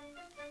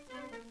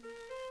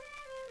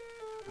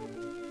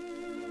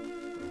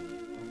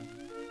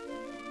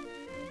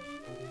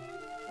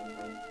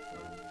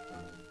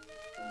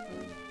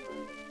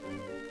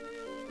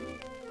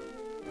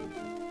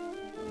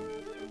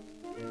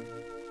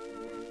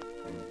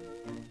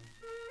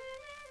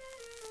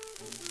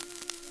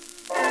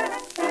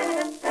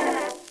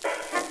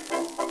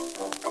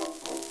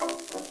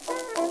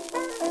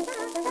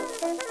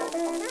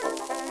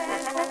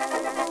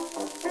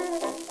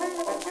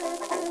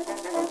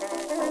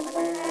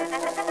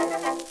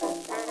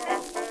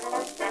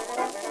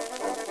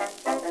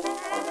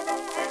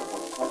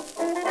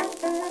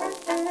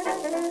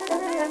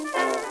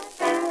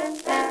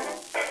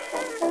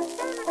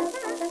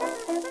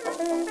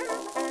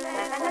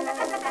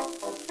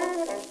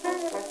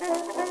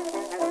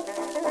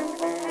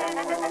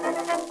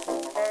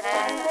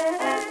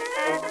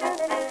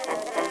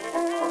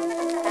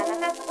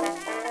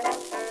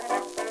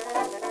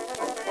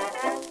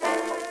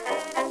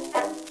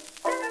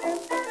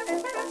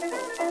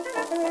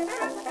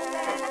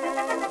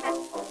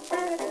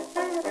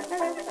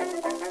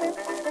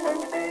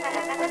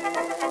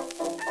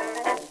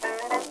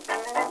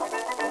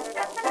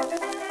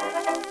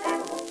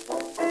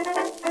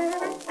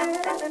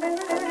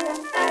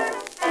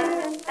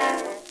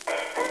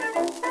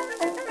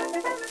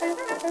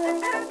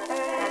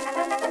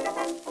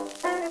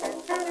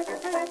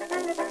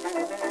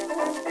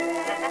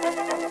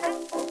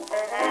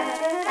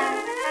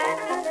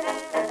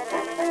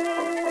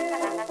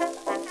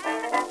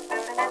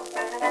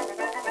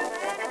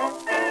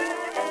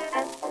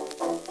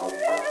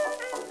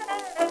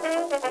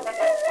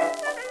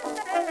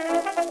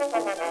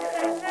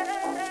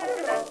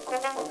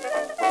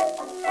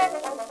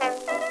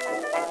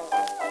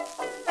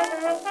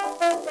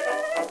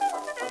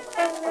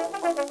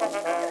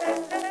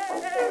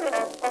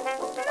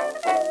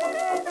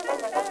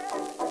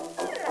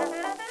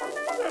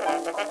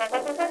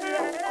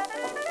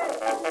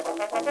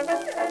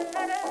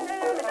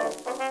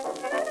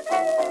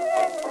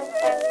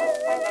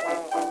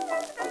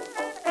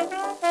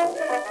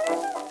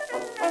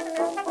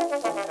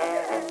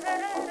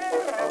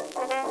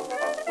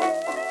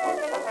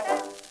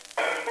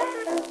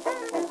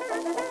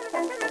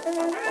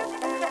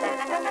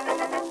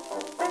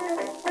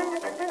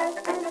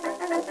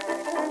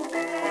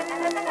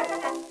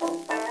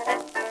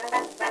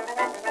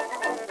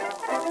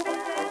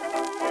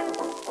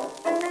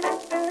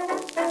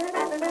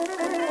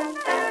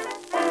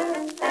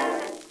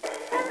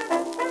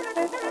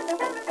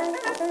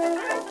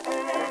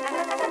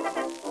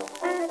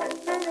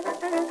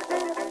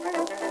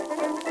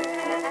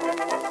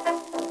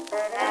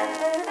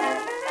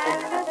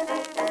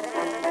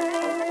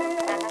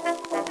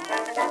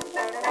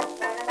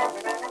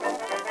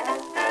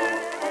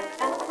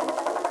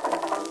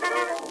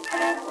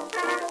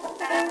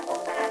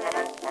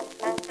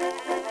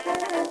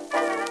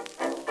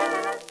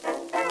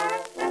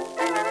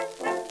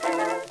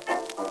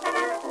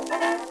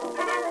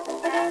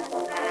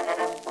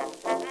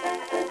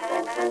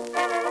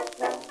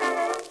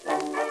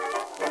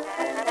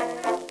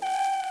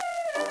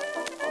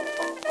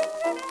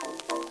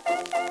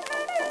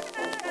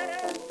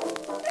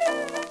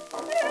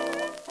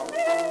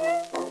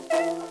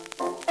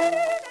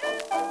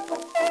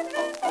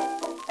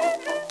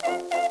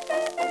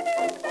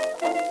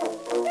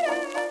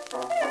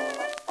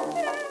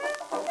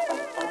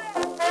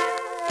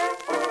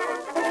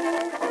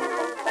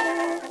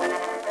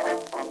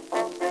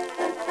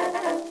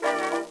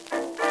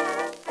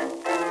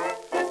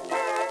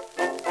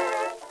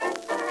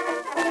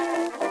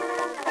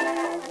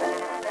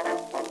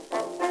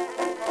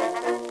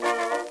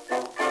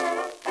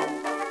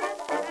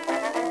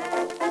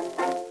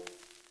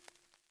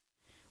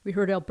 We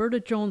heard Alberta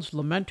Jones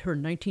lament her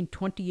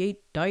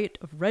 1928 diet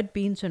of red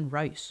beans and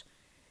rice.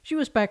 She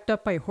was backed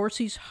up by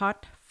Horsey's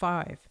Hot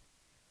Five,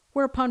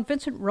 whereupon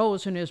Vincent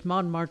Rose and his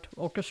Montmartre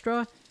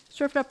Orchestra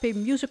served up a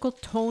musical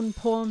tone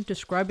poem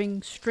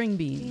describing string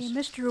beans.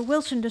 Mr.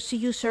 Wilson to see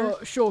you, sir.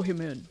 Show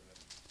him in.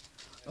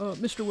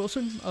 Mr.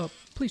 Wilson,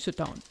 please sit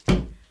down.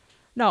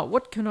 Now,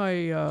 what can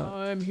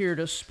I'm here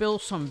to spill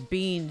some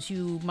beans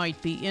you might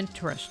be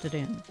interested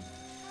in.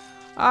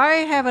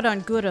 I have it on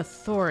good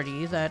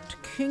authority that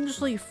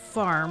Kingsley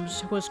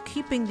Farms was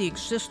keeping the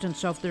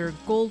existence of their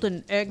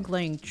golden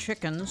egg-laying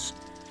chickens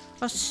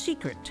a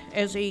secret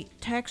as a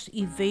tax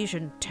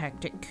evasion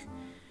tactic.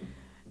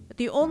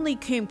 They only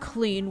came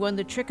clean when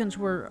the chickens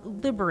were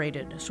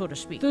liberated, so to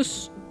speak.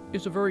 This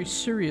is a very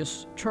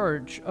serious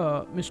charge,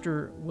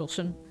 Mr.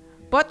 Wilson.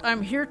 But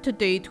I'm here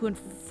today to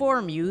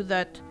inform you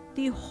that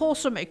the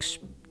wholesome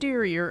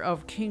exterior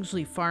of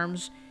Kingsley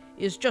Farms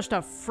is just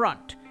a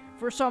front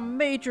for some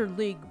major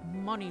league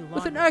money laundering.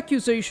 With an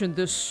accusation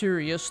this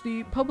serious,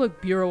 the Public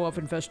Bureau of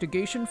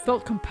Investigation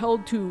felt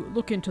compelled to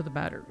look into the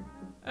matter.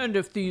 And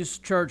if these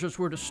charges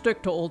were to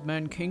stick to Old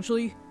Man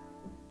Kingsley,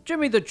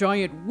 Jimmy the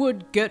Giant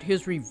would get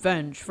his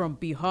revenge from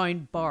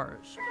behind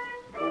bars.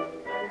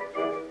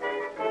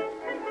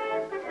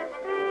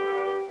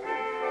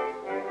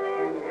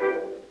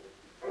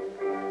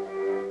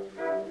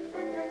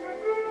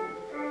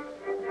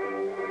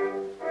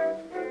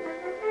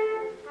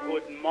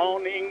 Good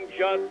morning,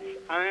 Judge,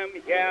 I'm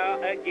here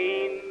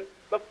again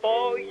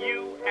before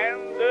you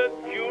and the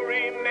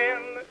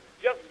jurymen.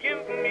 Just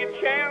give me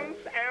chance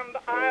and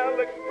I'll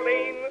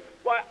explain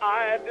why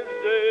I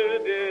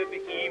deserted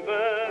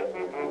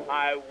Eva.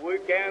 I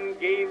work and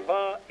gave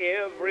her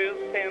every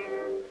cent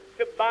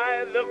to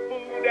buy the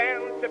food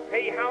and to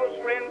pay house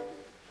rent.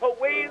 Her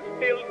ways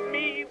filled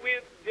me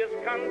with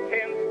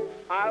discontent.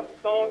 I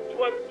thought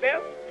 'twas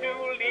best to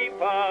leave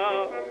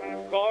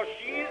her, 'cause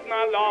she's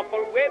my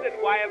lawful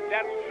wedded wife,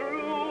 that's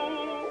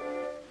true.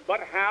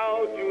 But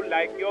how'd you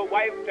like your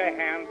wife to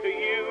hand to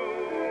you?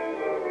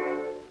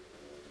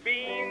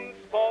 Beans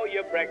for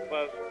your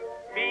breakfast,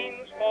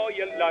 beans for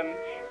your lunch,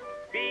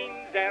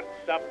 beans at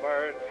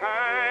supper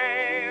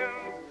time.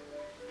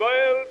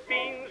 Boiled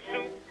beans,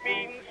 soup,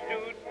 beans,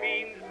 stewed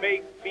beans,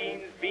 baked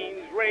beans,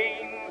 beans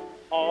rain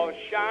or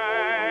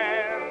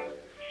shine.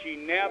 She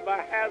never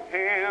has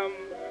ham,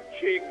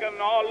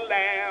 chicken or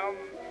lamb,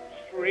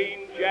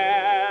 strange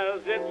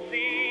as it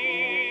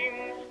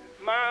seems.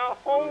 My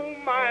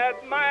home I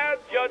admire,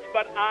 Judge,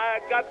 but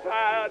I got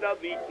tired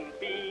of eating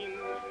beans,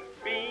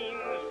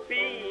 beans,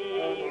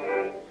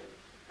 beans.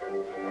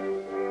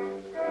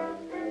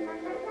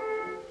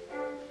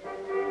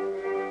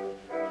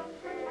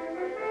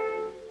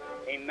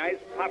 A nice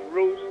pot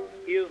roast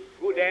is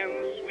good and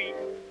sweet.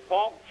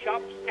 Pork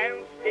chops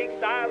and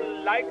steaks I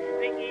like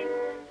to eat.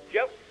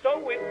 Just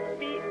so it's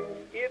meat,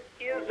 it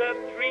is a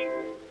treat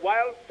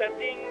while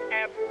sitting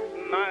at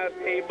my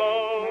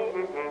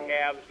table.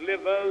 Calves,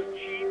 livers,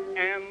 cheap,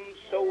 and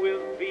so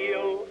is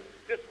veal.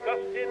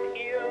 Disgusted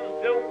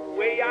is the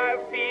way I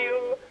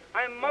feel.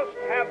 I must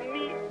have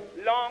meat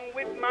along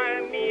with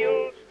my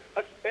meals,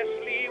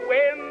 especially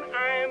when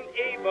I'm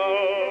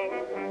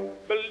able.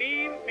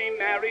 Believe me,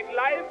 married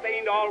life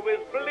ain't always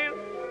bliss.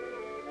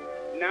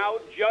 Now,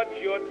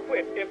 Judge, you're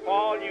quit if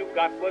all you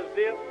got was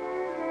this.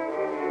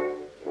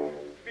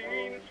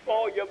 Beans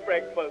for your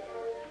breakfast,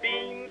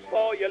 beans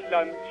for your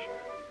lunch,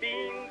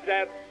 beans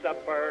at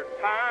supper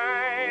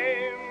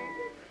time.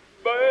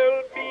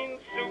 Boiled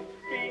beans, soup,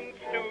 beans,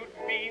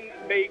 stewed beans,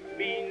 baked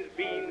beans,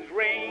 beans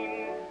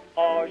rain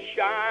or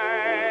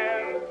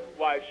shine.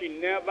 Why, she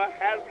never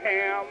has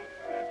ham,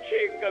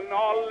 chicken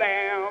or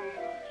lamb,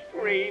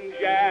 strange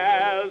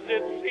as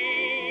it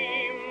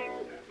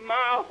seems.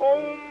 My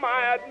home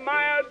I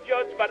admire,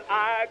 Judge, but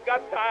I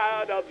got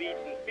tired of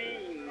eating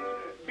beans,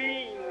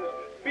 beans,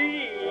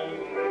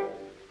 beans.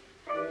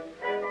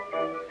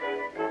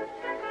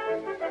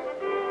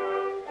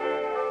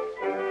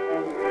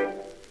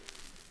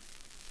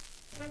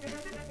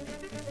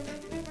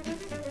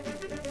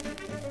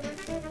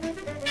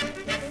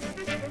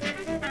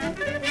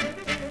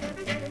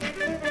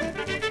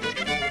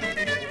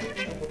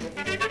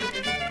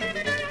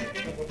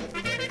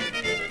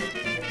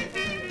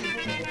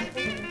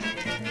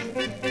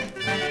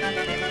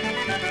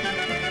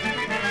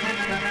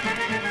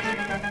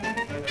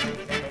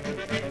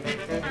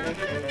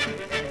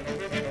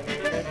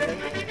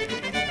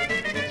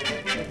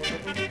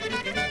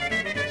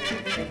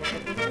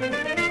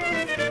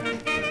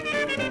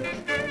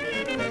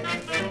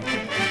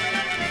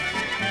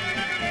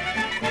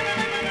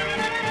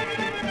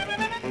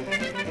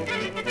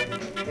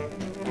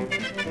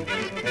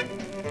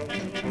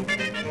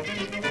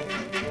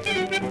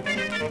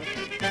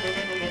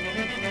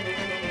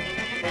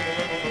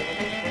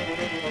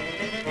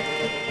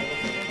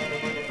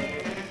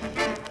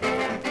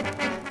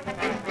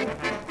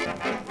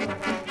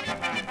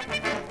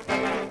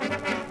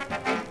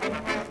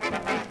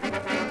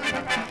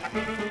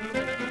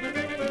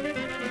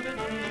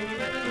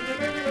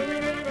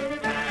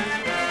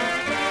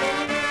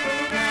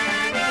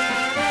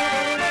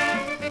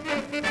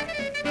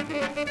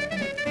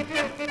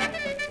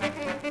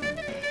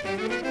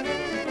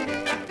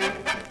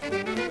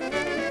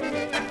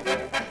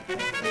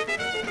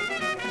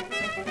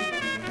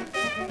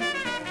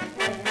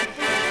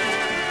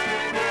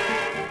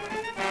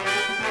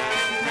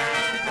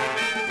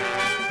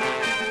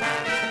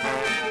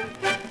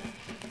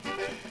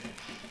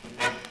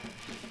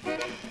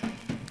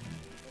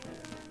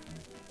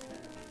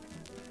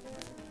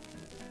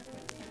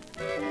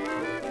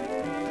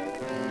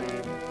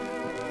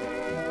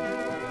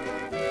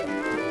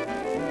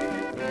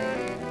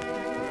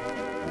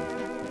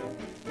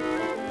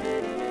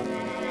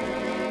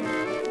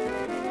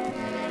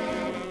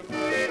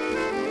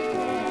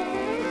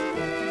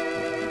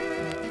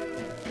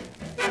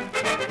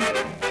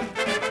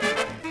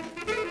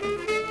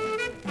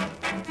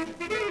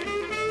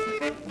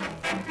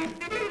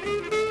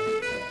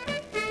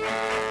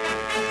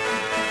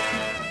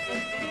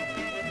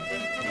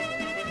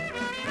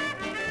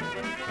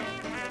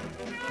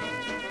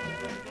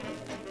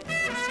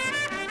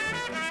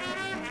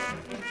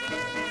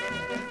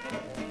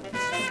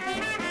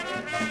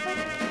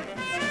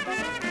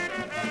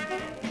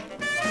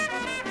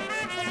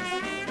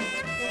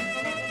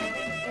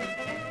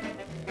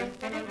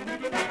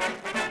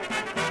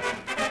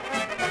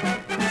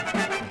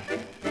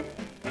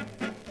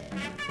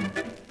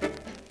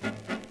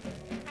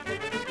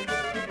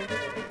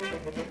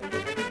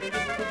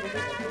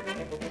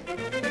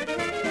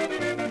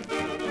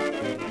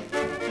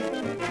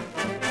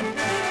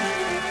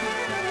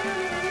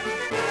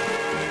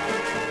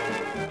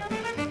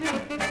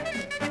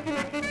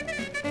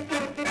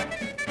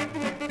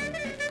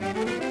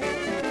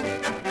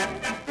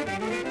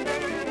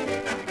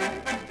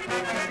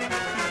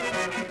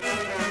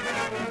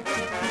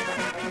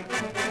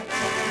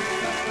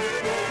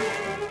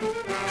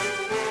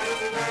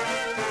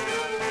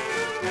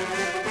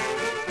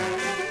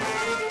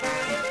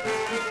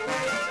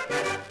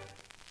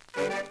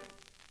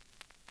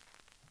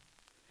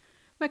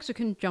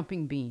 Mexican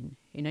Jumping Bean,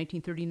 a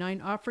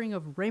 1939 offering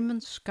of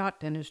Raymond Scott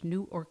and his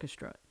new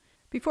orchestra,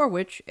 before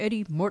which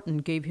Eddie Morton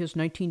gave his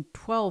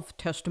 1912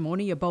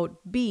 testimony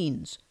about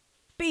beans.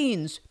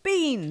 Beans!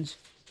 Beans!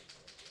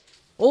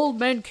 Old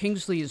Man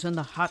Kingsley is in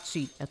the hot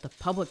seat at the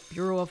Public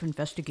Bureau of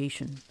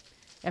Investigation,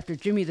 after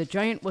Jimmy the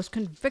Giant was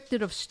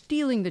convicted of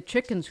stealing the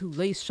chickens who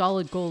lay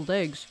solid gold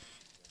eggs.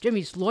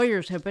 Jimmy's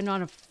lawyers have been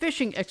on a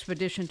fishing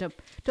expedition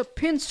to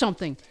pin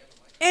something,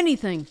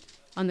 anything,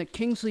 on the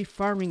Kingsley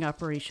farming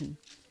operation.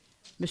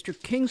 Mr.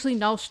 Kingsley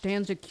now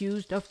stands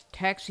accused of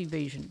tax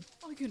evasion.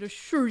 I can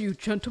assure you,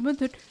 gentlemen,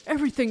 that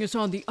everything is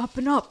on the up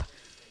and up.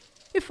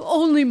 If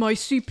only my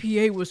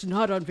CPA was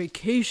not on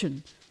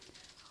vacation.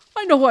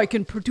 I know I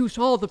can produce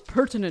all the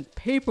pertinent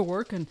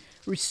paperwork and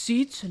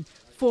receipts and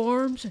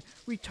forms and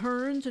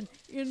returns and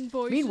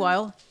invoices.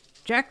 Meanwhile,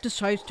 Jack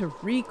decides to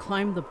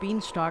reclimb the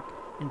beanstalk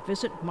and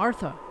visit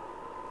Martha,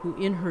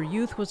 who in her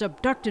youth was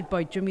abducted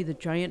by Jimmy the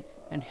Giant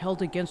and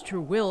held against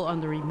her will on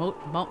the remote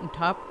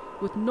mountaintop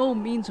with no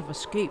means of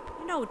escape.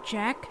 You know,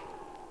 Jack,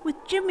 with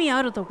Jimmy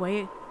out of the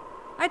way,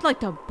 I'd like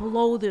to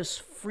blow this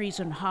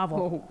freezing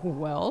hovel. Oh,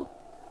 well?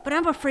 But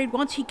I'm afraid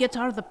once he gets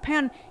out of the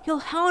pen, he'll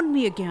hound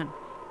me again.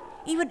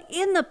 Even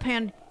in the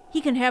pen,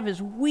 he can have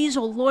his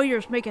weasel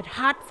lawyers make it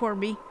hot for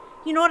me.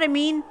 You know what I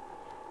mean?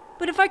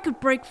 But if I could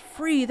break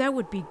free, that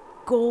would be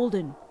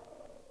golden.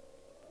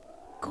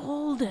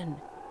 Golden.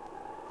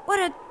 What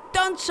a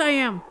dunce I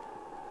am!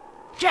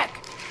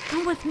 Jack,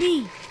 come with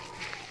me.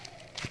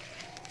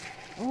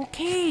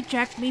 Okay,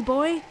 Jack, me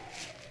boy.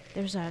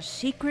 There's a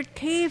secret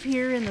cave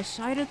here in the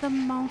side of the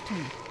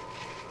mountain.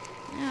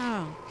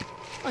 Oh,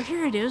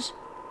 here it is.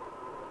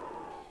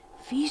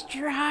 Feast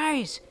your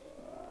eyes.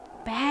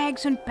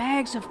 Bags and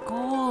bags of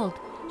gold,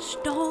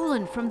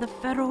 stolen from the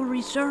Federal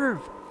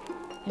Reserve.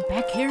 And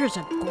back here is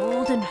a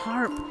golden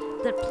harp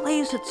that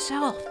plays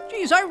itself.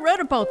 Geez, I read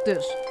about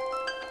this.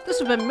 This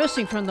has been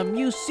missing from the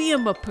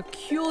Museum of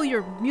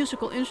Peculiar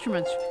Musical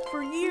Instruments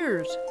for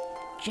years.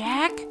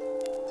 Jack,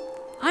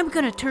 I'm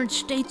gonna turn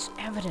state's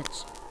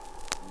evidence.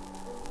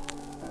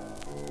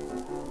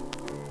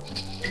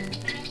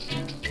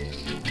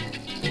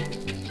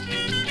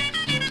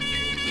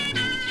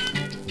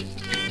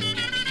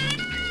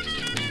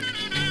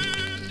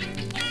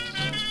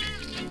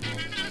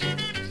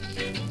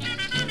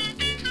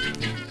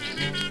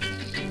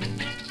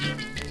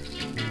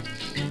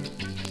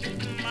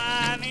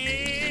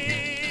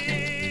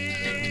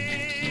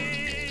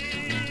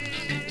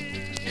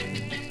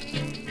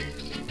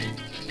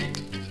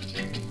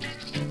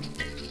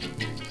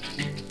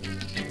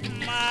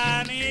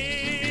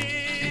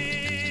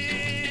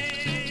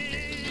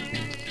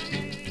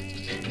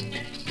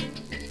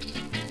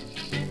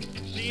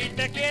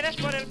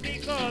 Por el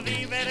pico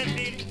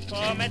divertir,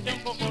 cómete un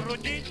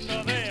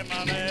cucurruchito de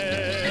mamé.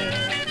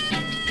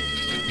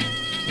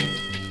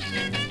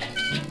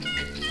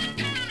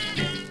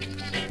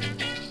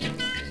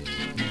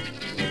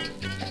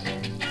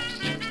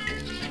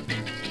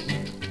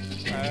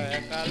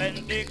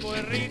 Calentico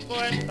y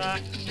rico está,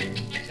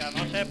 ya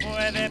no se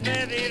puede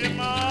pedir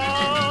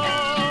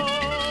más.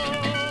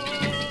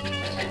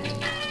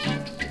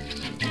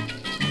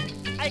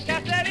 Ay,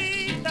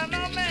 caserita,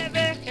 no me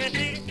dejes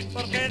ir,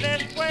 porque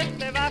después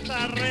te vas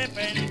a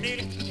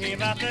arrepentir y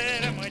va a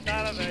ser muy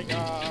tarde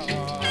ya.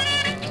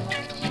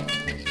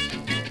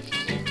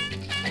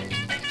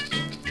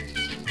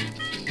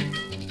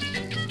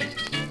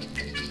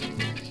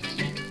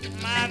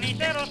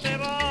 Manicero se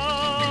va,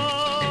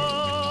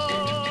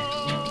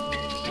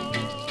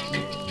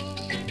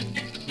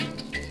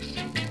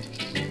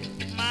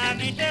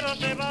 manicero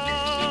se va.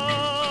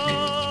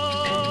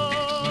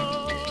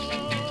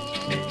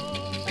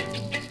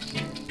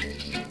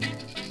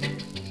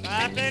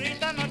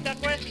 Caserita, no te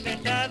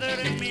acuestes a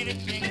dormir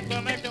sin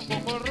comerte un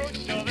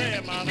cucurrucho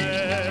de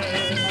mamé.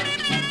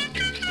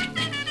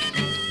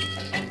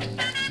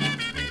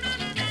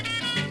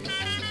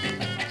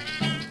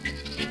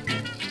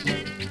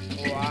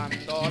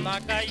 Cuando la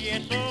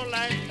calle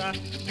sola está,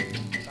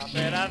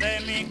 casera de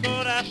mi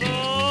corazón,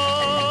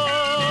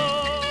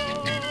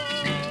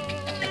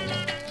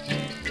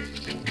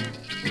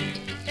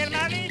 el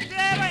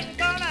manicero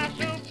entona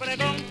su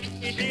pregón,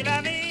 y si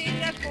la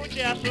niña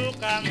escucha su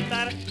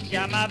cantar,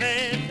 llama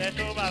desde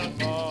su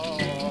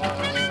balcón.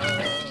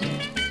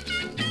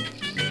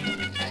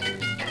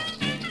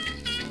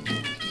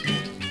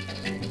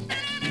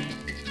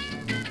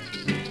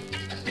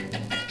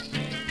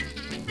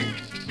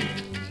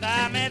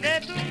 Dame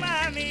de tu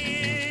mami,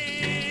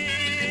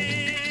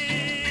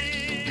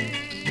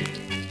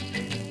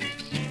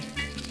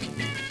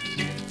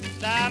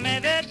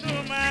 dame de tu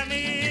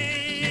mami,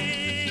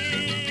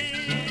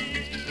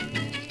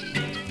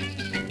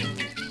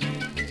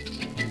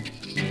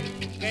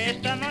 que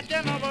esta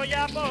noche no voy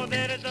a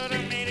poder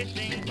dormir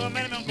sin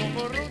comerme un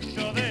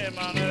cucurrucho de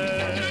mané.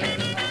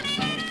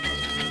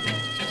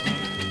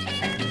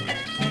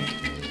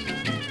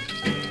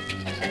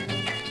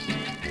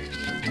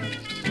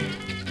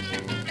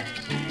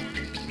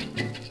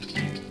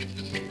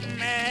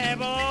 Me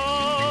voy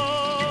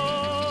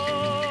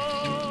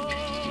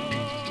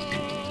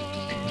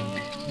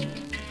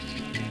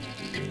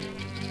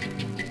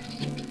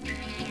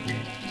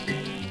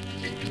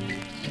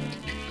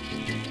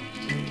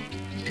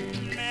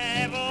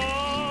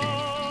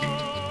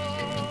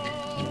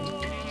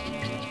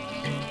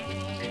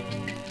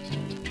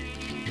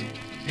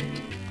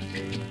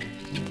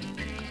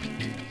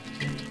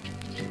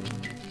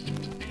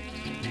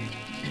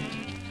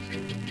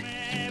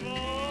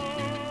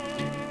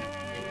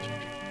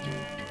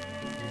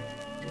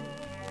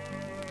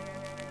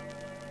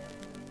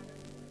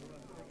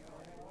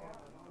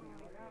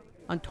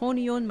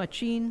Antonion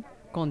Machin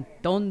con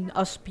Don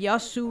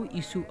Azpiazu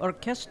y su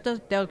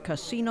Orquesta del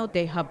Casino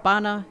de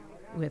Habana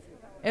with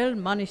El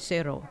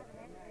Manicero,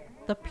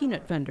 the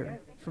Peanut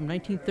Vender from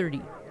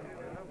 1930.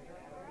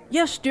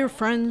 Yes, dear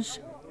friends,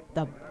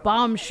 the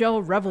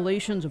bombshell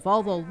revelations of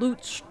all the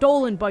loot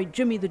stolen by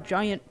Jimmy the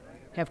Giant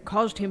have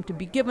caused him to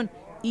be given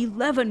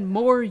 11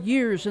 more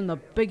years in the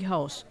big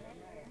house.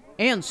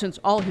 And since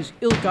all his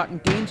ill-gotten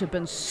gains have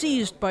been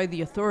seized by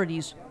the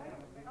authorities,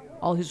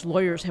 all his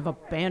lawyers have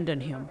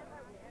abandoned him.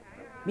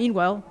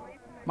 Meanwhile,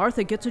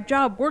 Martha gets a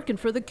job working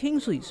for the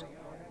Kingsleys,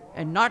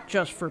 and not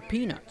just for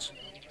peanuts.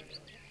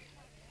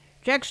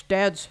 Jack's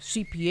dad's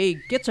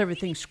CPA gets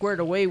everything squared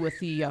away with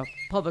the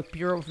Public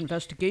Bureau of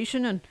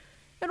Investigation, and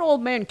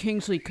old man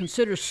Kingsley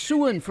considers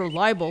suing for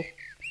libel.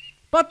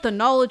 But the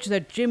knowledge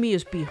that Jimmy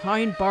is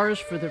behind bars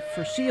for the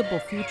foreseeable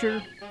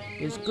future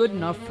is good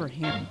enough for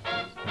him.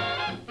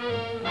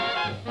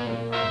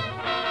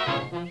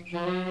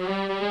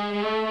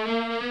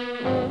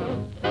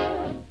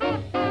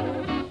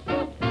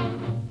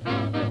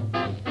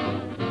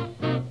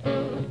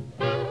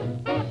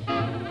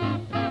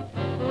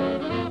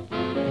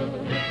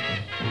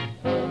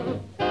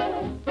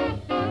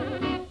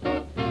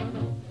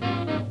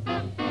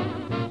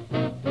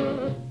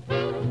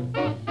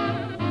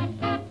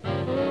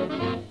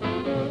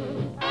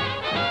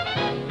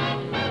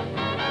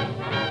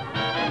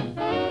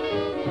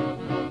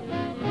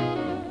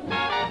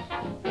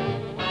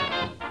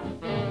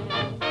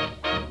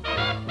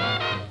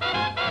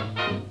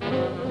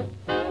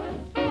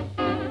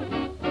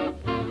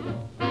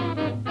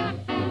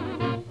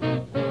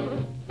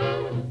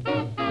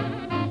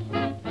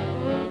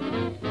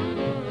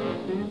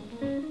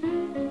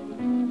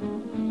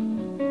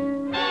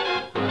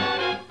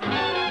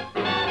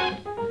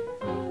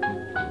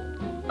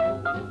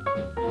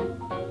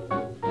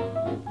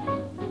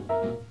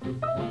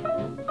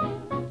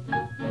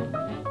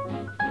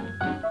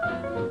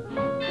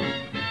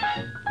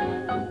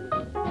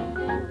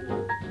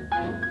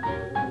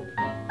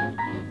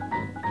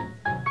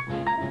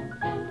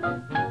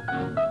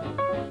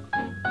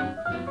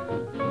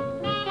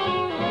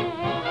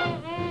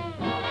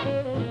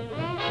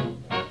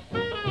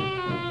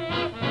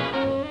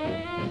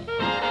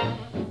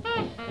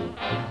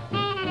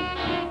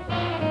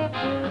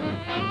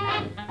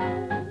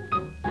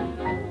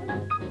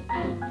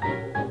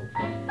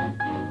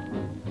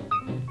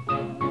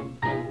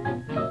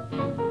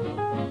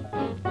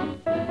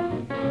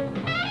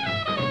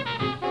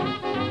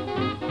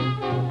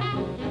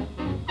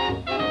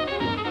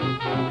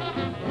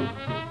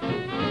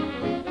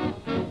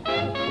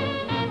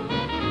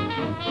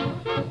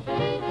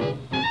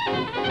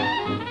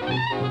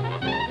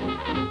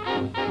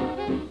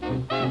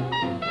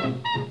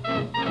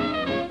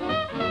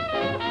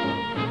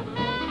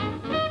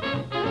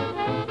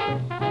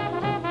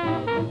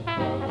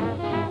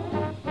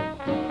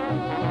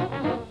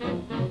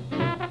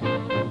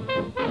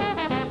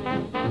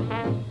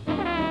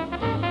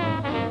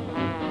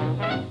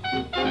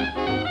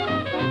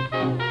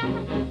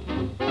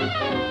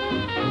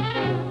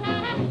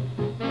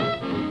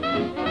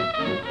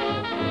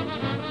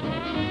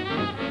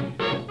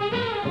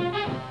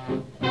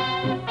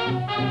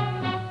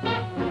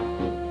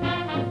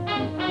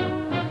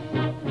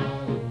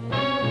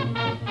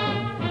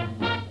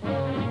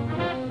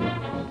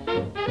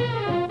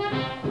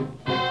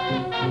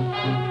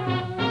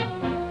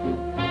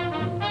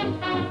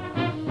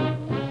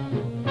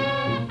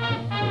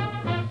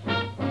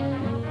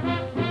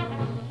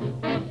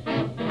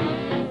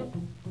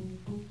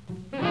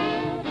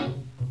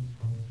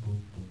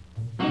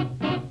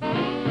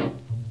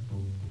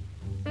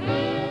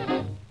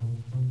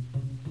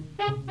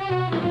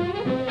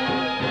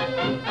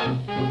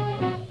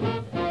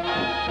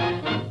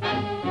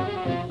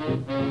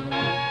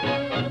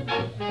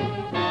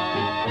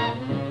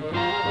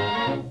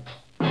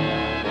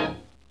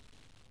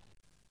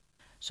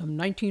 Some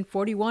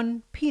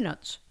 1941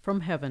 Peanuts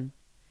from Heaven.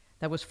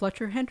 That was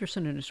Fletcher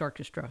Henderson and his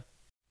orchestra.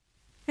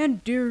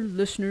 And dear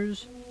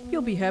listeners,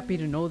 you'll be happy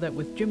to know that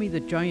with Jimmy the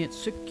Giant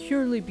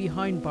securely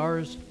behind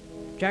bars,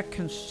 Jack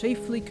can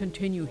safely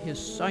continue his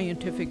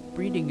scientific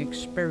breeding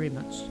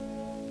experiments.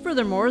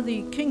 Furthermore,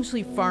 the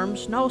Kingsley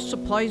Farms now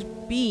supplies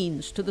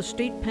beans to the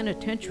state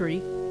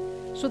penitentiary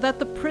so that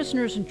the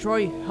prisoners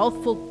enjoy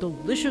healthful,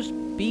 delicious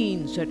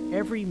beans at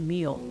every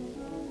meal.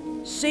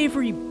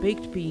 Savory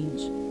baked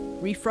beans,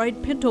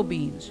 refried pinto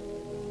beans,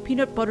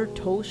 peanut butter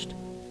toast,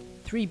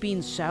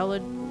 3-bean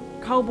salad,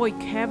 cowboy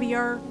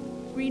caviar,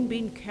 green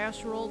bean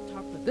casserole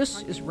topped with...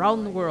 This is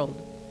Round the World.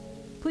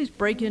 Please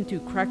break into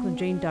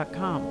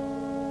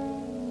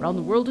cracklinjane.com. Round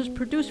the World is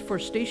produced for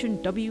station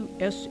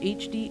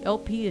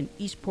WSHD-LP in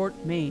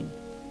Eastport, Maine,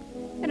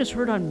 and is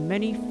heard on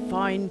many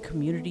fine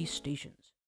community stations.